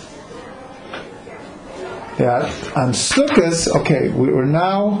feet. That on Sukkot, okay, we're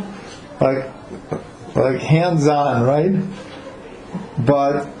now like hands-on, right?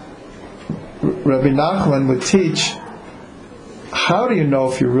 But Rabbi Nachman would teach, how do you know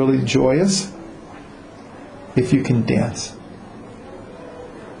if you're really joyous? If you can dance.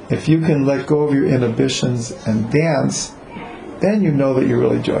 If you can let go of your inhibitions and dance, then you know that you're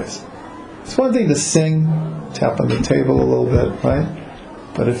really joyous. It's one thing to sing, tap on the table a little bit, right?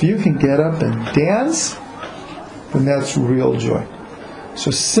 But if you can get up and dance, then that's real joy. So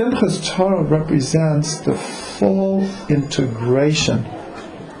Simchat Torah represents the full integration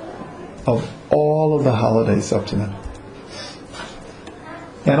of all of the holidays up to then.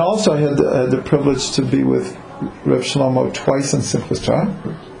 And also I had the privilege to be with Reb Shlomo twice in Simchat Torah.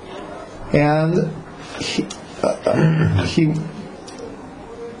 And he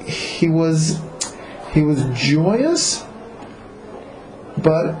was joyous,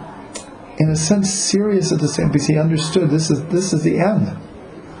 but in a sense serious at the same, because he understood this is the end.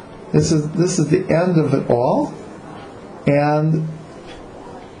 This is the end of it all, and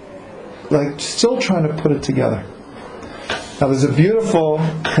like still trying to put it together. Now there's a beautiful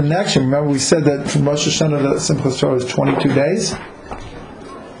connection. Remember we said that from Rosh Hashanah to Simchat Torah is 22 days.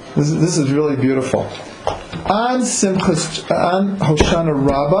 This is really beautiful. On Hoshana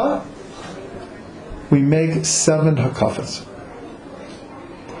Rabbah, we make 7 hakafas.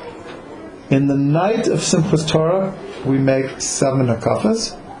 In the night of Simchat Torah, we make 7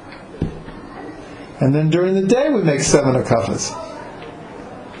 hakafas. And then during the day, we make 7 hakafas.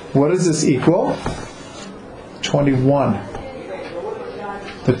 What does this equal? 21.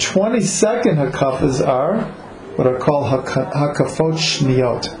 The 22nd hakafas are what are called hakafot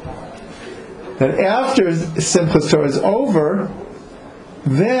shniyot. That after Simchat Torah is over,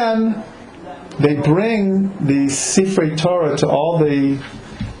 then they bring the Sifrei Torah to all the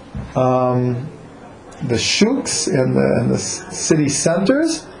shuks and the city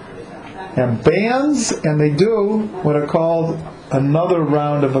centers and bands, and they do what are called another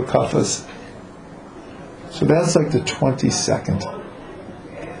round of hakafas. So that's like the 22nd.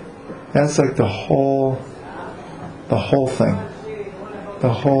 That's like the whole thing.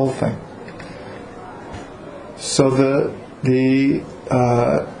 The whole thing. So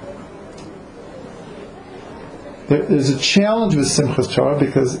there's a challenge with Simchat Torah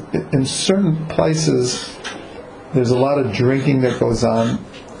because in certain places there's a lot of drinking that goes on,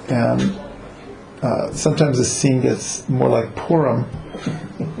 and sometimes the scene gets more like Purim,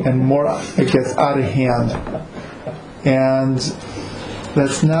 and it gets out of hand, and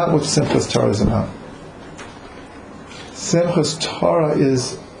that's not what Simchat Torah is about. Simchat Torah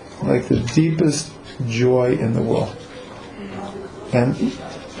is like the deepest joy in the world. And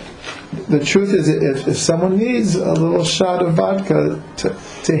the truth is, if someone needs a little shot of vodka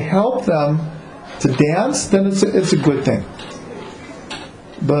to help them to dance, then it's a good thing.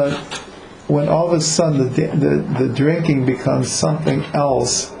 But when all of a sudden the drinking becomes something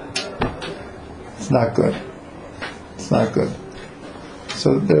else, it's not good. It's not good.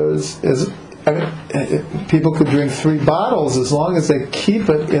 So people could drink 3 bottles as long as they keep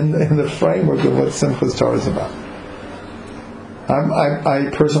it in the framework of what Simchat Torah is about. I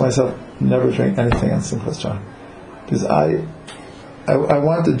personally myself never drink anything on Simchat Torah because I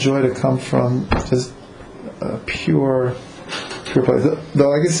want the joy to come from just a pure place. Though,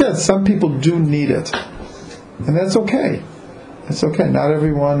 like I said, some people do need it, and that's okay. It's okay. Not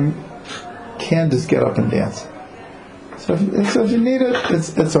everyone can just get up and dance. So if you need it,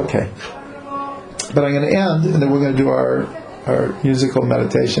 it's okay. But I'm going to end, and then we're going to do our musical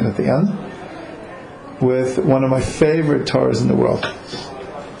meditation at the end with one of my favorite Torahs in the world.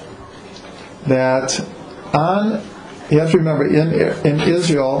 That you have to remember, in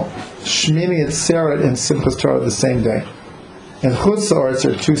Israel, Shmini Atzeret and Simchat Torah are the same day. And Chutz La'aretz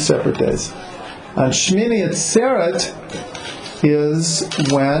are 2 separate days. On Shmini Atzeret is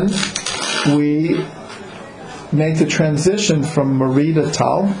when we make the transition from Merida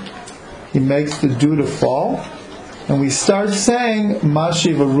Tal. He makes the dew to fall, and we start saying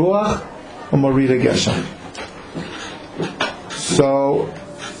Mashiv Ruach u'Merida Geshem. So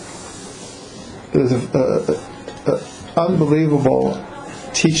there's an unbelievable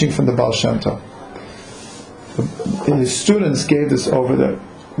teaching from the Baal Shem Tov. His students gave this over there.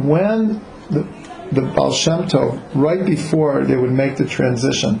 When the Baal Shem Tov, right before they would make the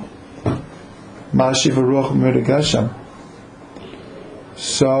transition, Mashiv Ruach Umorid Geshem.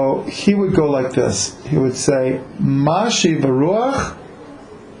 So he would go like this. He would say, Mashiv Ruach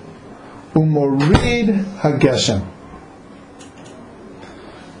Umorid HaGeshem.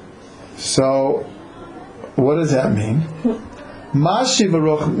 So, what does that mean? Mashiv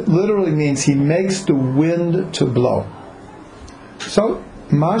Ruach literally means he makes the wind to blow. So,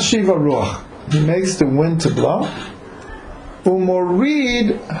 Mashiv Ruach, he makes the wind to blow.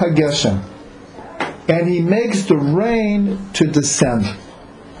 Umorid HaGeshem, and he makes the rain to descend.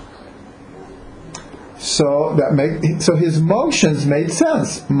 So his motions made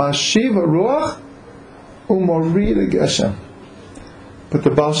sense. Mashiv Ruach Umorid HaGeshem. But the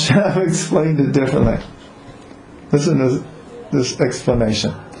Baal Shem explained it differently. Listen to this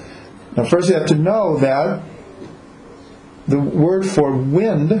explanation. Now, first you have to know that the word for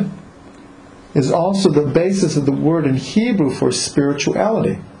wind is also the basis of the word in Hebrew for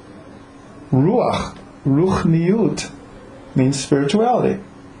spirituality. Ruach, ruchniut, means spirituality.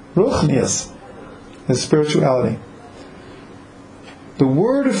 Ruchnius is spirituality. The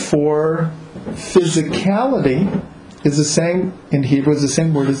word for physicality is the same in Hebrew as the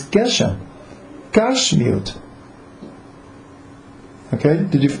same word as geshem, gashmiut. Okay,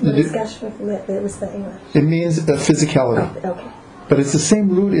 What is Geshem? It was the English. It means physicality. Okay. But it's the same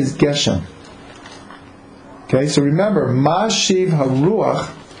root as geshem. Okay, so remember, Mashiv HaRuach,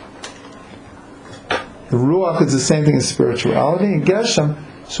 the Ruach is the same thing as spirituality, and Geshem,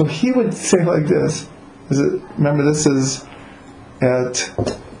 so he would say like this. Remember, this is at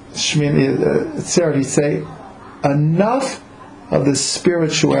Shmini Atzeret, he'd say, enough of the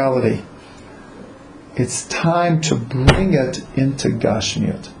spirituality. It's time to bring it into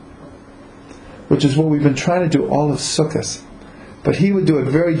Gashmiut, which is what we've been trying to do all of Sukkot. But he would do it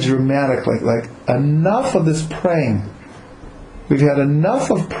very dramatically, like enough of this praying. We've had enough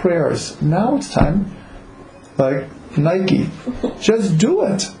of prayers. Now it's time, like Nike, just do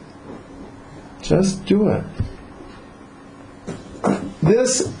it. Just do it.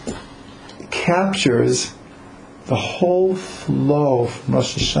 This captures the whole flow from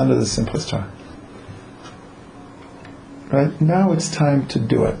Rosh Hashanah to Simchat Torah. Right? Now it's time to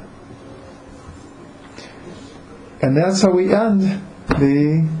do it. And that's how we end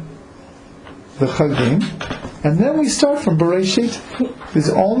the Chagim. And then we start from Bereshit, because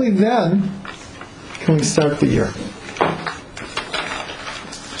only then can we start the year.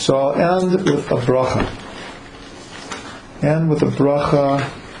 So I'll end with a bracha. End with a bracha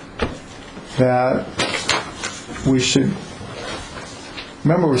that we should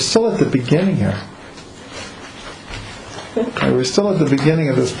remember. We're still at the beginning here. And we're still at the beginning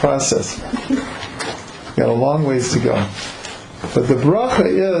of this process. We've got a long ways to go. But the bracha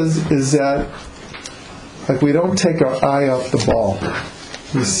is that, like, we don't take our eye off the ball.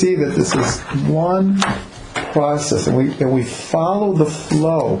 We see that this is one process, and we follow the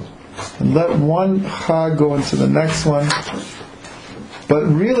flow and let one chag go into the next one. But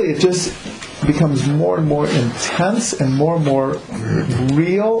really, it just becomes more and more intense and more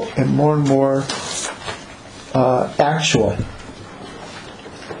real and more actual.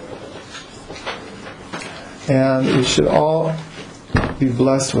 And we should all be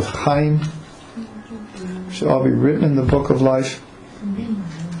blessed with Chaim. We should all be written in the book of life.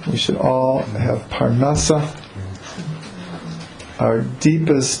 We should all have Parnasa. Our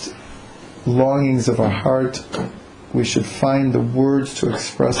deepest longings of our heart, we should find the words to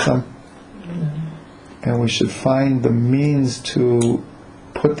express them. And we should find the means to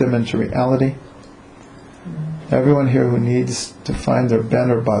put them into reality. Everyone here who needs to find their ben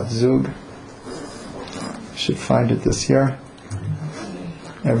or bat zug should find it this year.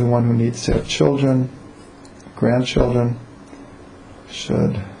 Everyone who needs to have children, grandchildren,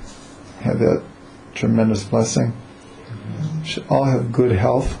 should have that tremendous blessing. Should all have good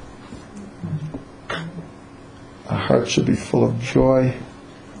health. Our hearts should be full of joy,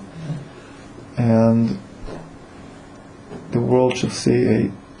 and the world should see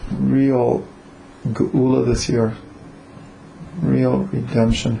a real geula this year, real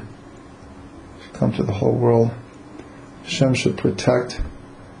redemption should come to the whole world. Hashem should protect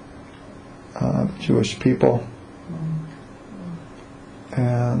Jewish people,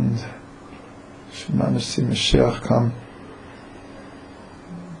 and should manage to see Mashiach come.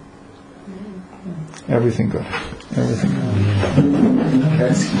 Everything good. Everything good.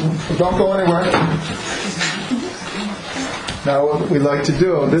 Okay. Don't go anywhere. Now, what we like to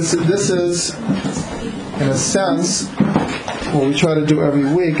do, this is, in a sense, what we try to do every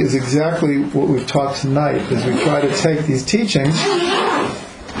week is exactly what we've taught tonight, is we try to take these teachings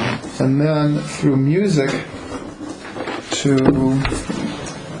and then through music to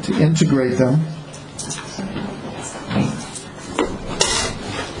integrate them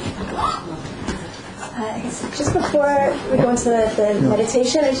just before we go into the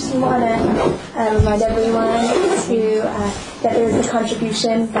meditation, I just want to remind everyone to that there's a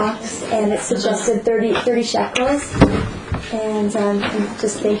contribution box, and it's suggested 30 shekels. And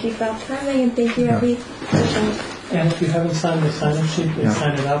just thank you for all coming, and thank you, Rabbi. And if you haven't signed the sign-up sheet, please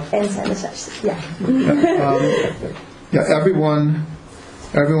sign it up. And sign the sheet, yeah.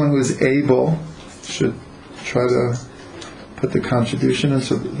 Everyone who is able should try to put the contribution in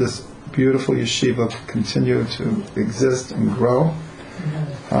so that this beautiful yeshiva can continue to exist and grow.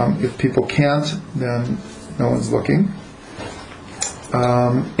 If people can't, then no one's looking.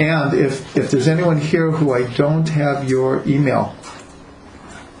 And if there's anyone here who I don't have your email,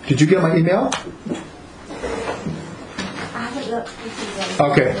 did you get my email? I haven't looked.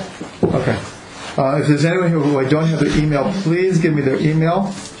 Okay. If there's anyone here who I don't have their email, please give me their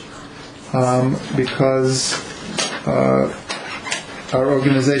email, because our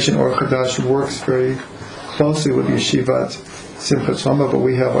organization, Or Chadash, works very closely with Yeshivat Simchat Torah, but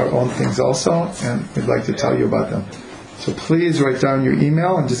we have our own things also, and we'd like to tell you about them. So please write down your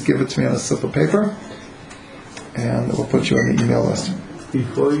email and just give it to me on a slip of paper, and we'll put you on the email list.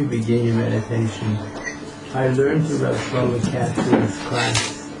 Before you begin your meditation, I learned through Rav Shlomo Katz's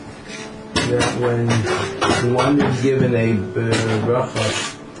class that when one is given a bracha,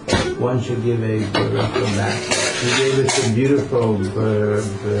 one should give a bracha back. He gave us a beautiful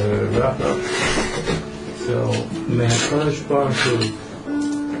bracha. So may HaKadosh Baruch Hu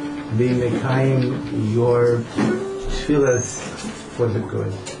be mekayim your tefillas for the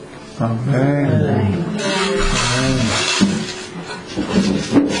good. Amen.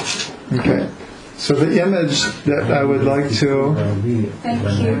 Okay. So the image that I would like to...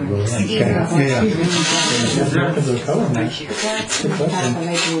 Thank you.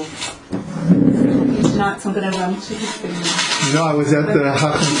 Tonight, so I'm going to run to his thing. No, I was at the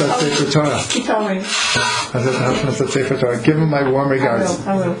Hachnas Sefer Torah. He told me. I was at the Hachnas Sefer Torah. Give him my warm regards.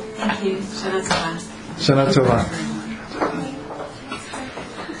 I will. Thank you. Shana Tova. Shana Tova.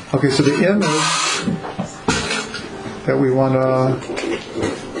 Okay, so the image that we want to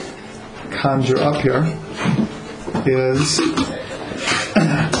conjure up here is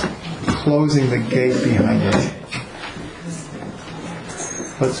closing the gate behind us.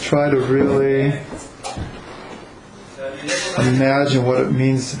 Let's try to really imagine what it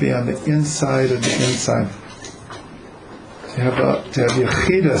means to be on the inside of the inside. To have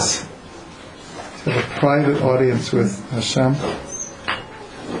yechidus, to have a private audience with Hashem.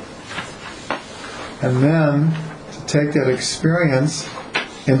 And then to take that experience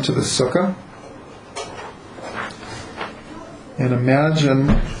into the sukkah and imagine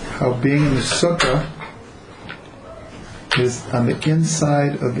how being in the sukkah is on the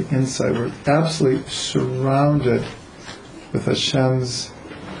inside of the inside. We're absolutely surrounded with Hashem's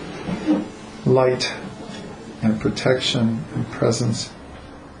light and protection and presence.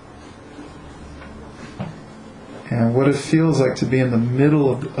 And what it feels like to be in the middle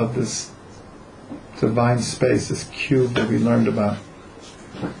of this divine space, this cube that we learned about.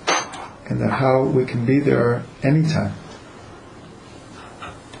 And that how we can be there anytime.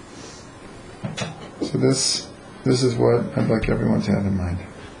 So this is what I'd like everyone to have in mind.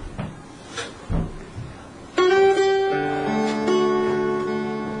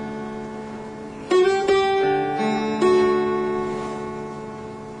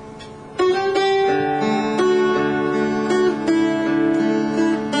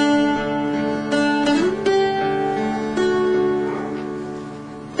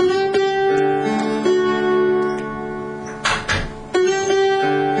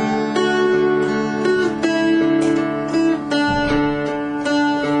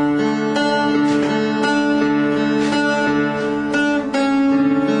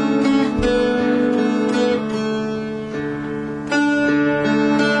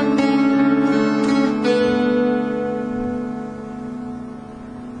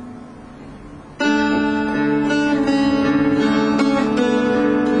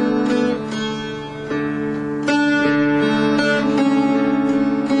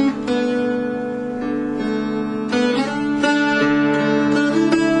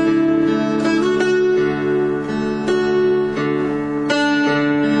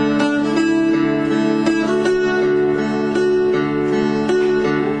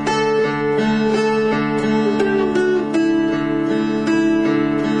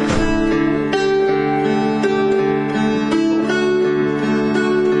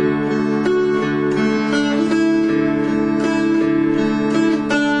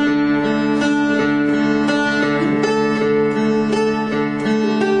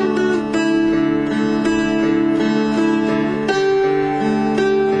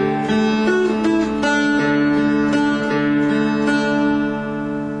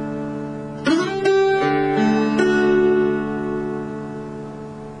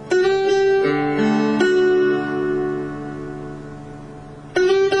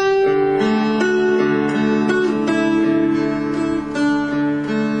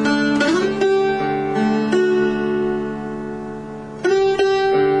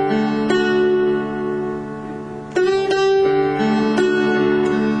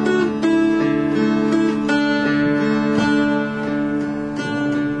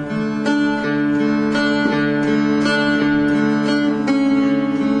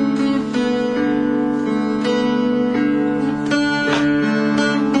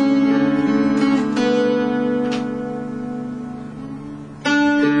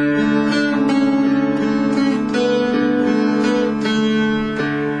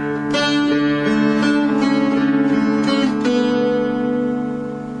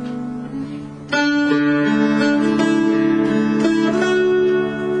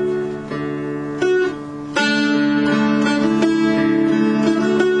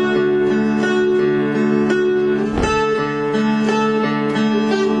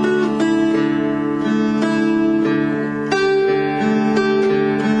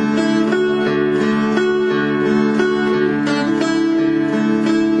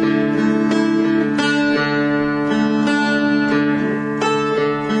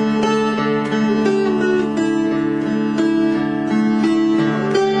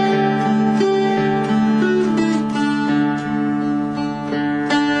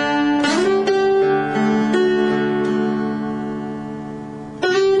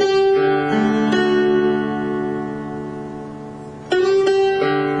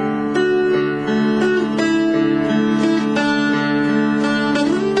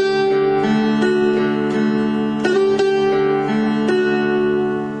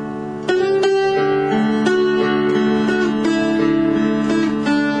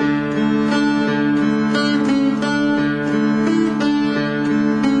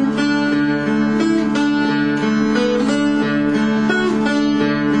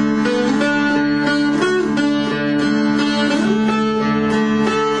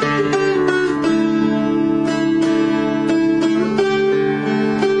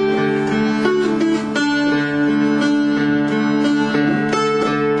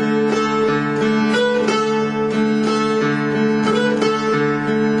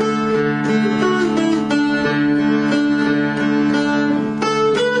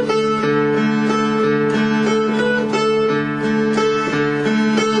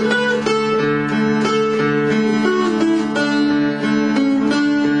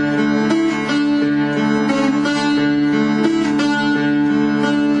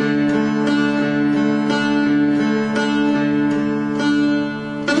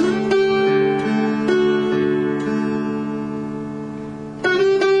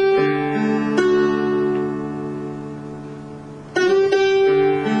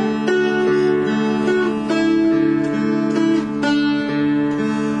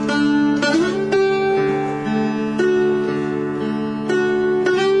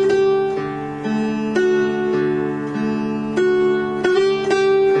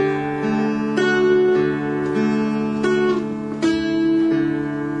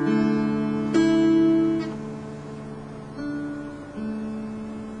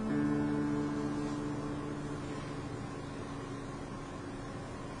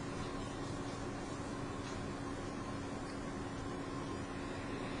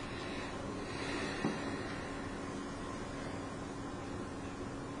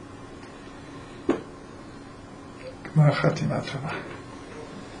 Gmar Chatima Tova.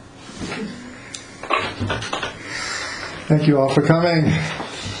 Thank you all for coming.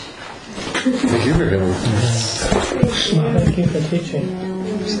 Thank you for coming. Thank you for teaching.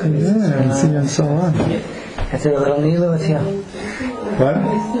 Yeah, and see you and so on. I did a little Nila with you. What?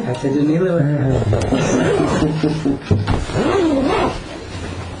 I did a Nila with you.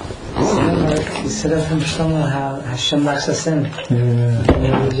 You said it from Shlomo how Hashem locks us in.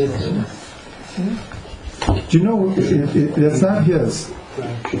 Do you know, it's not his.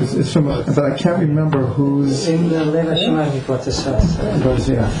 It's from, but I can't remember whose. In the Lev Hashem he brought this us. But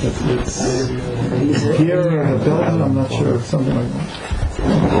yeah, it's here in the building, I'm not sure, something like that.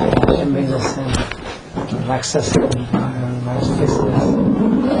 Hashem brings us in. Locks us in.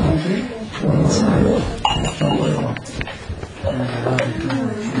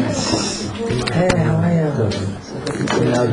 Hey, how are you?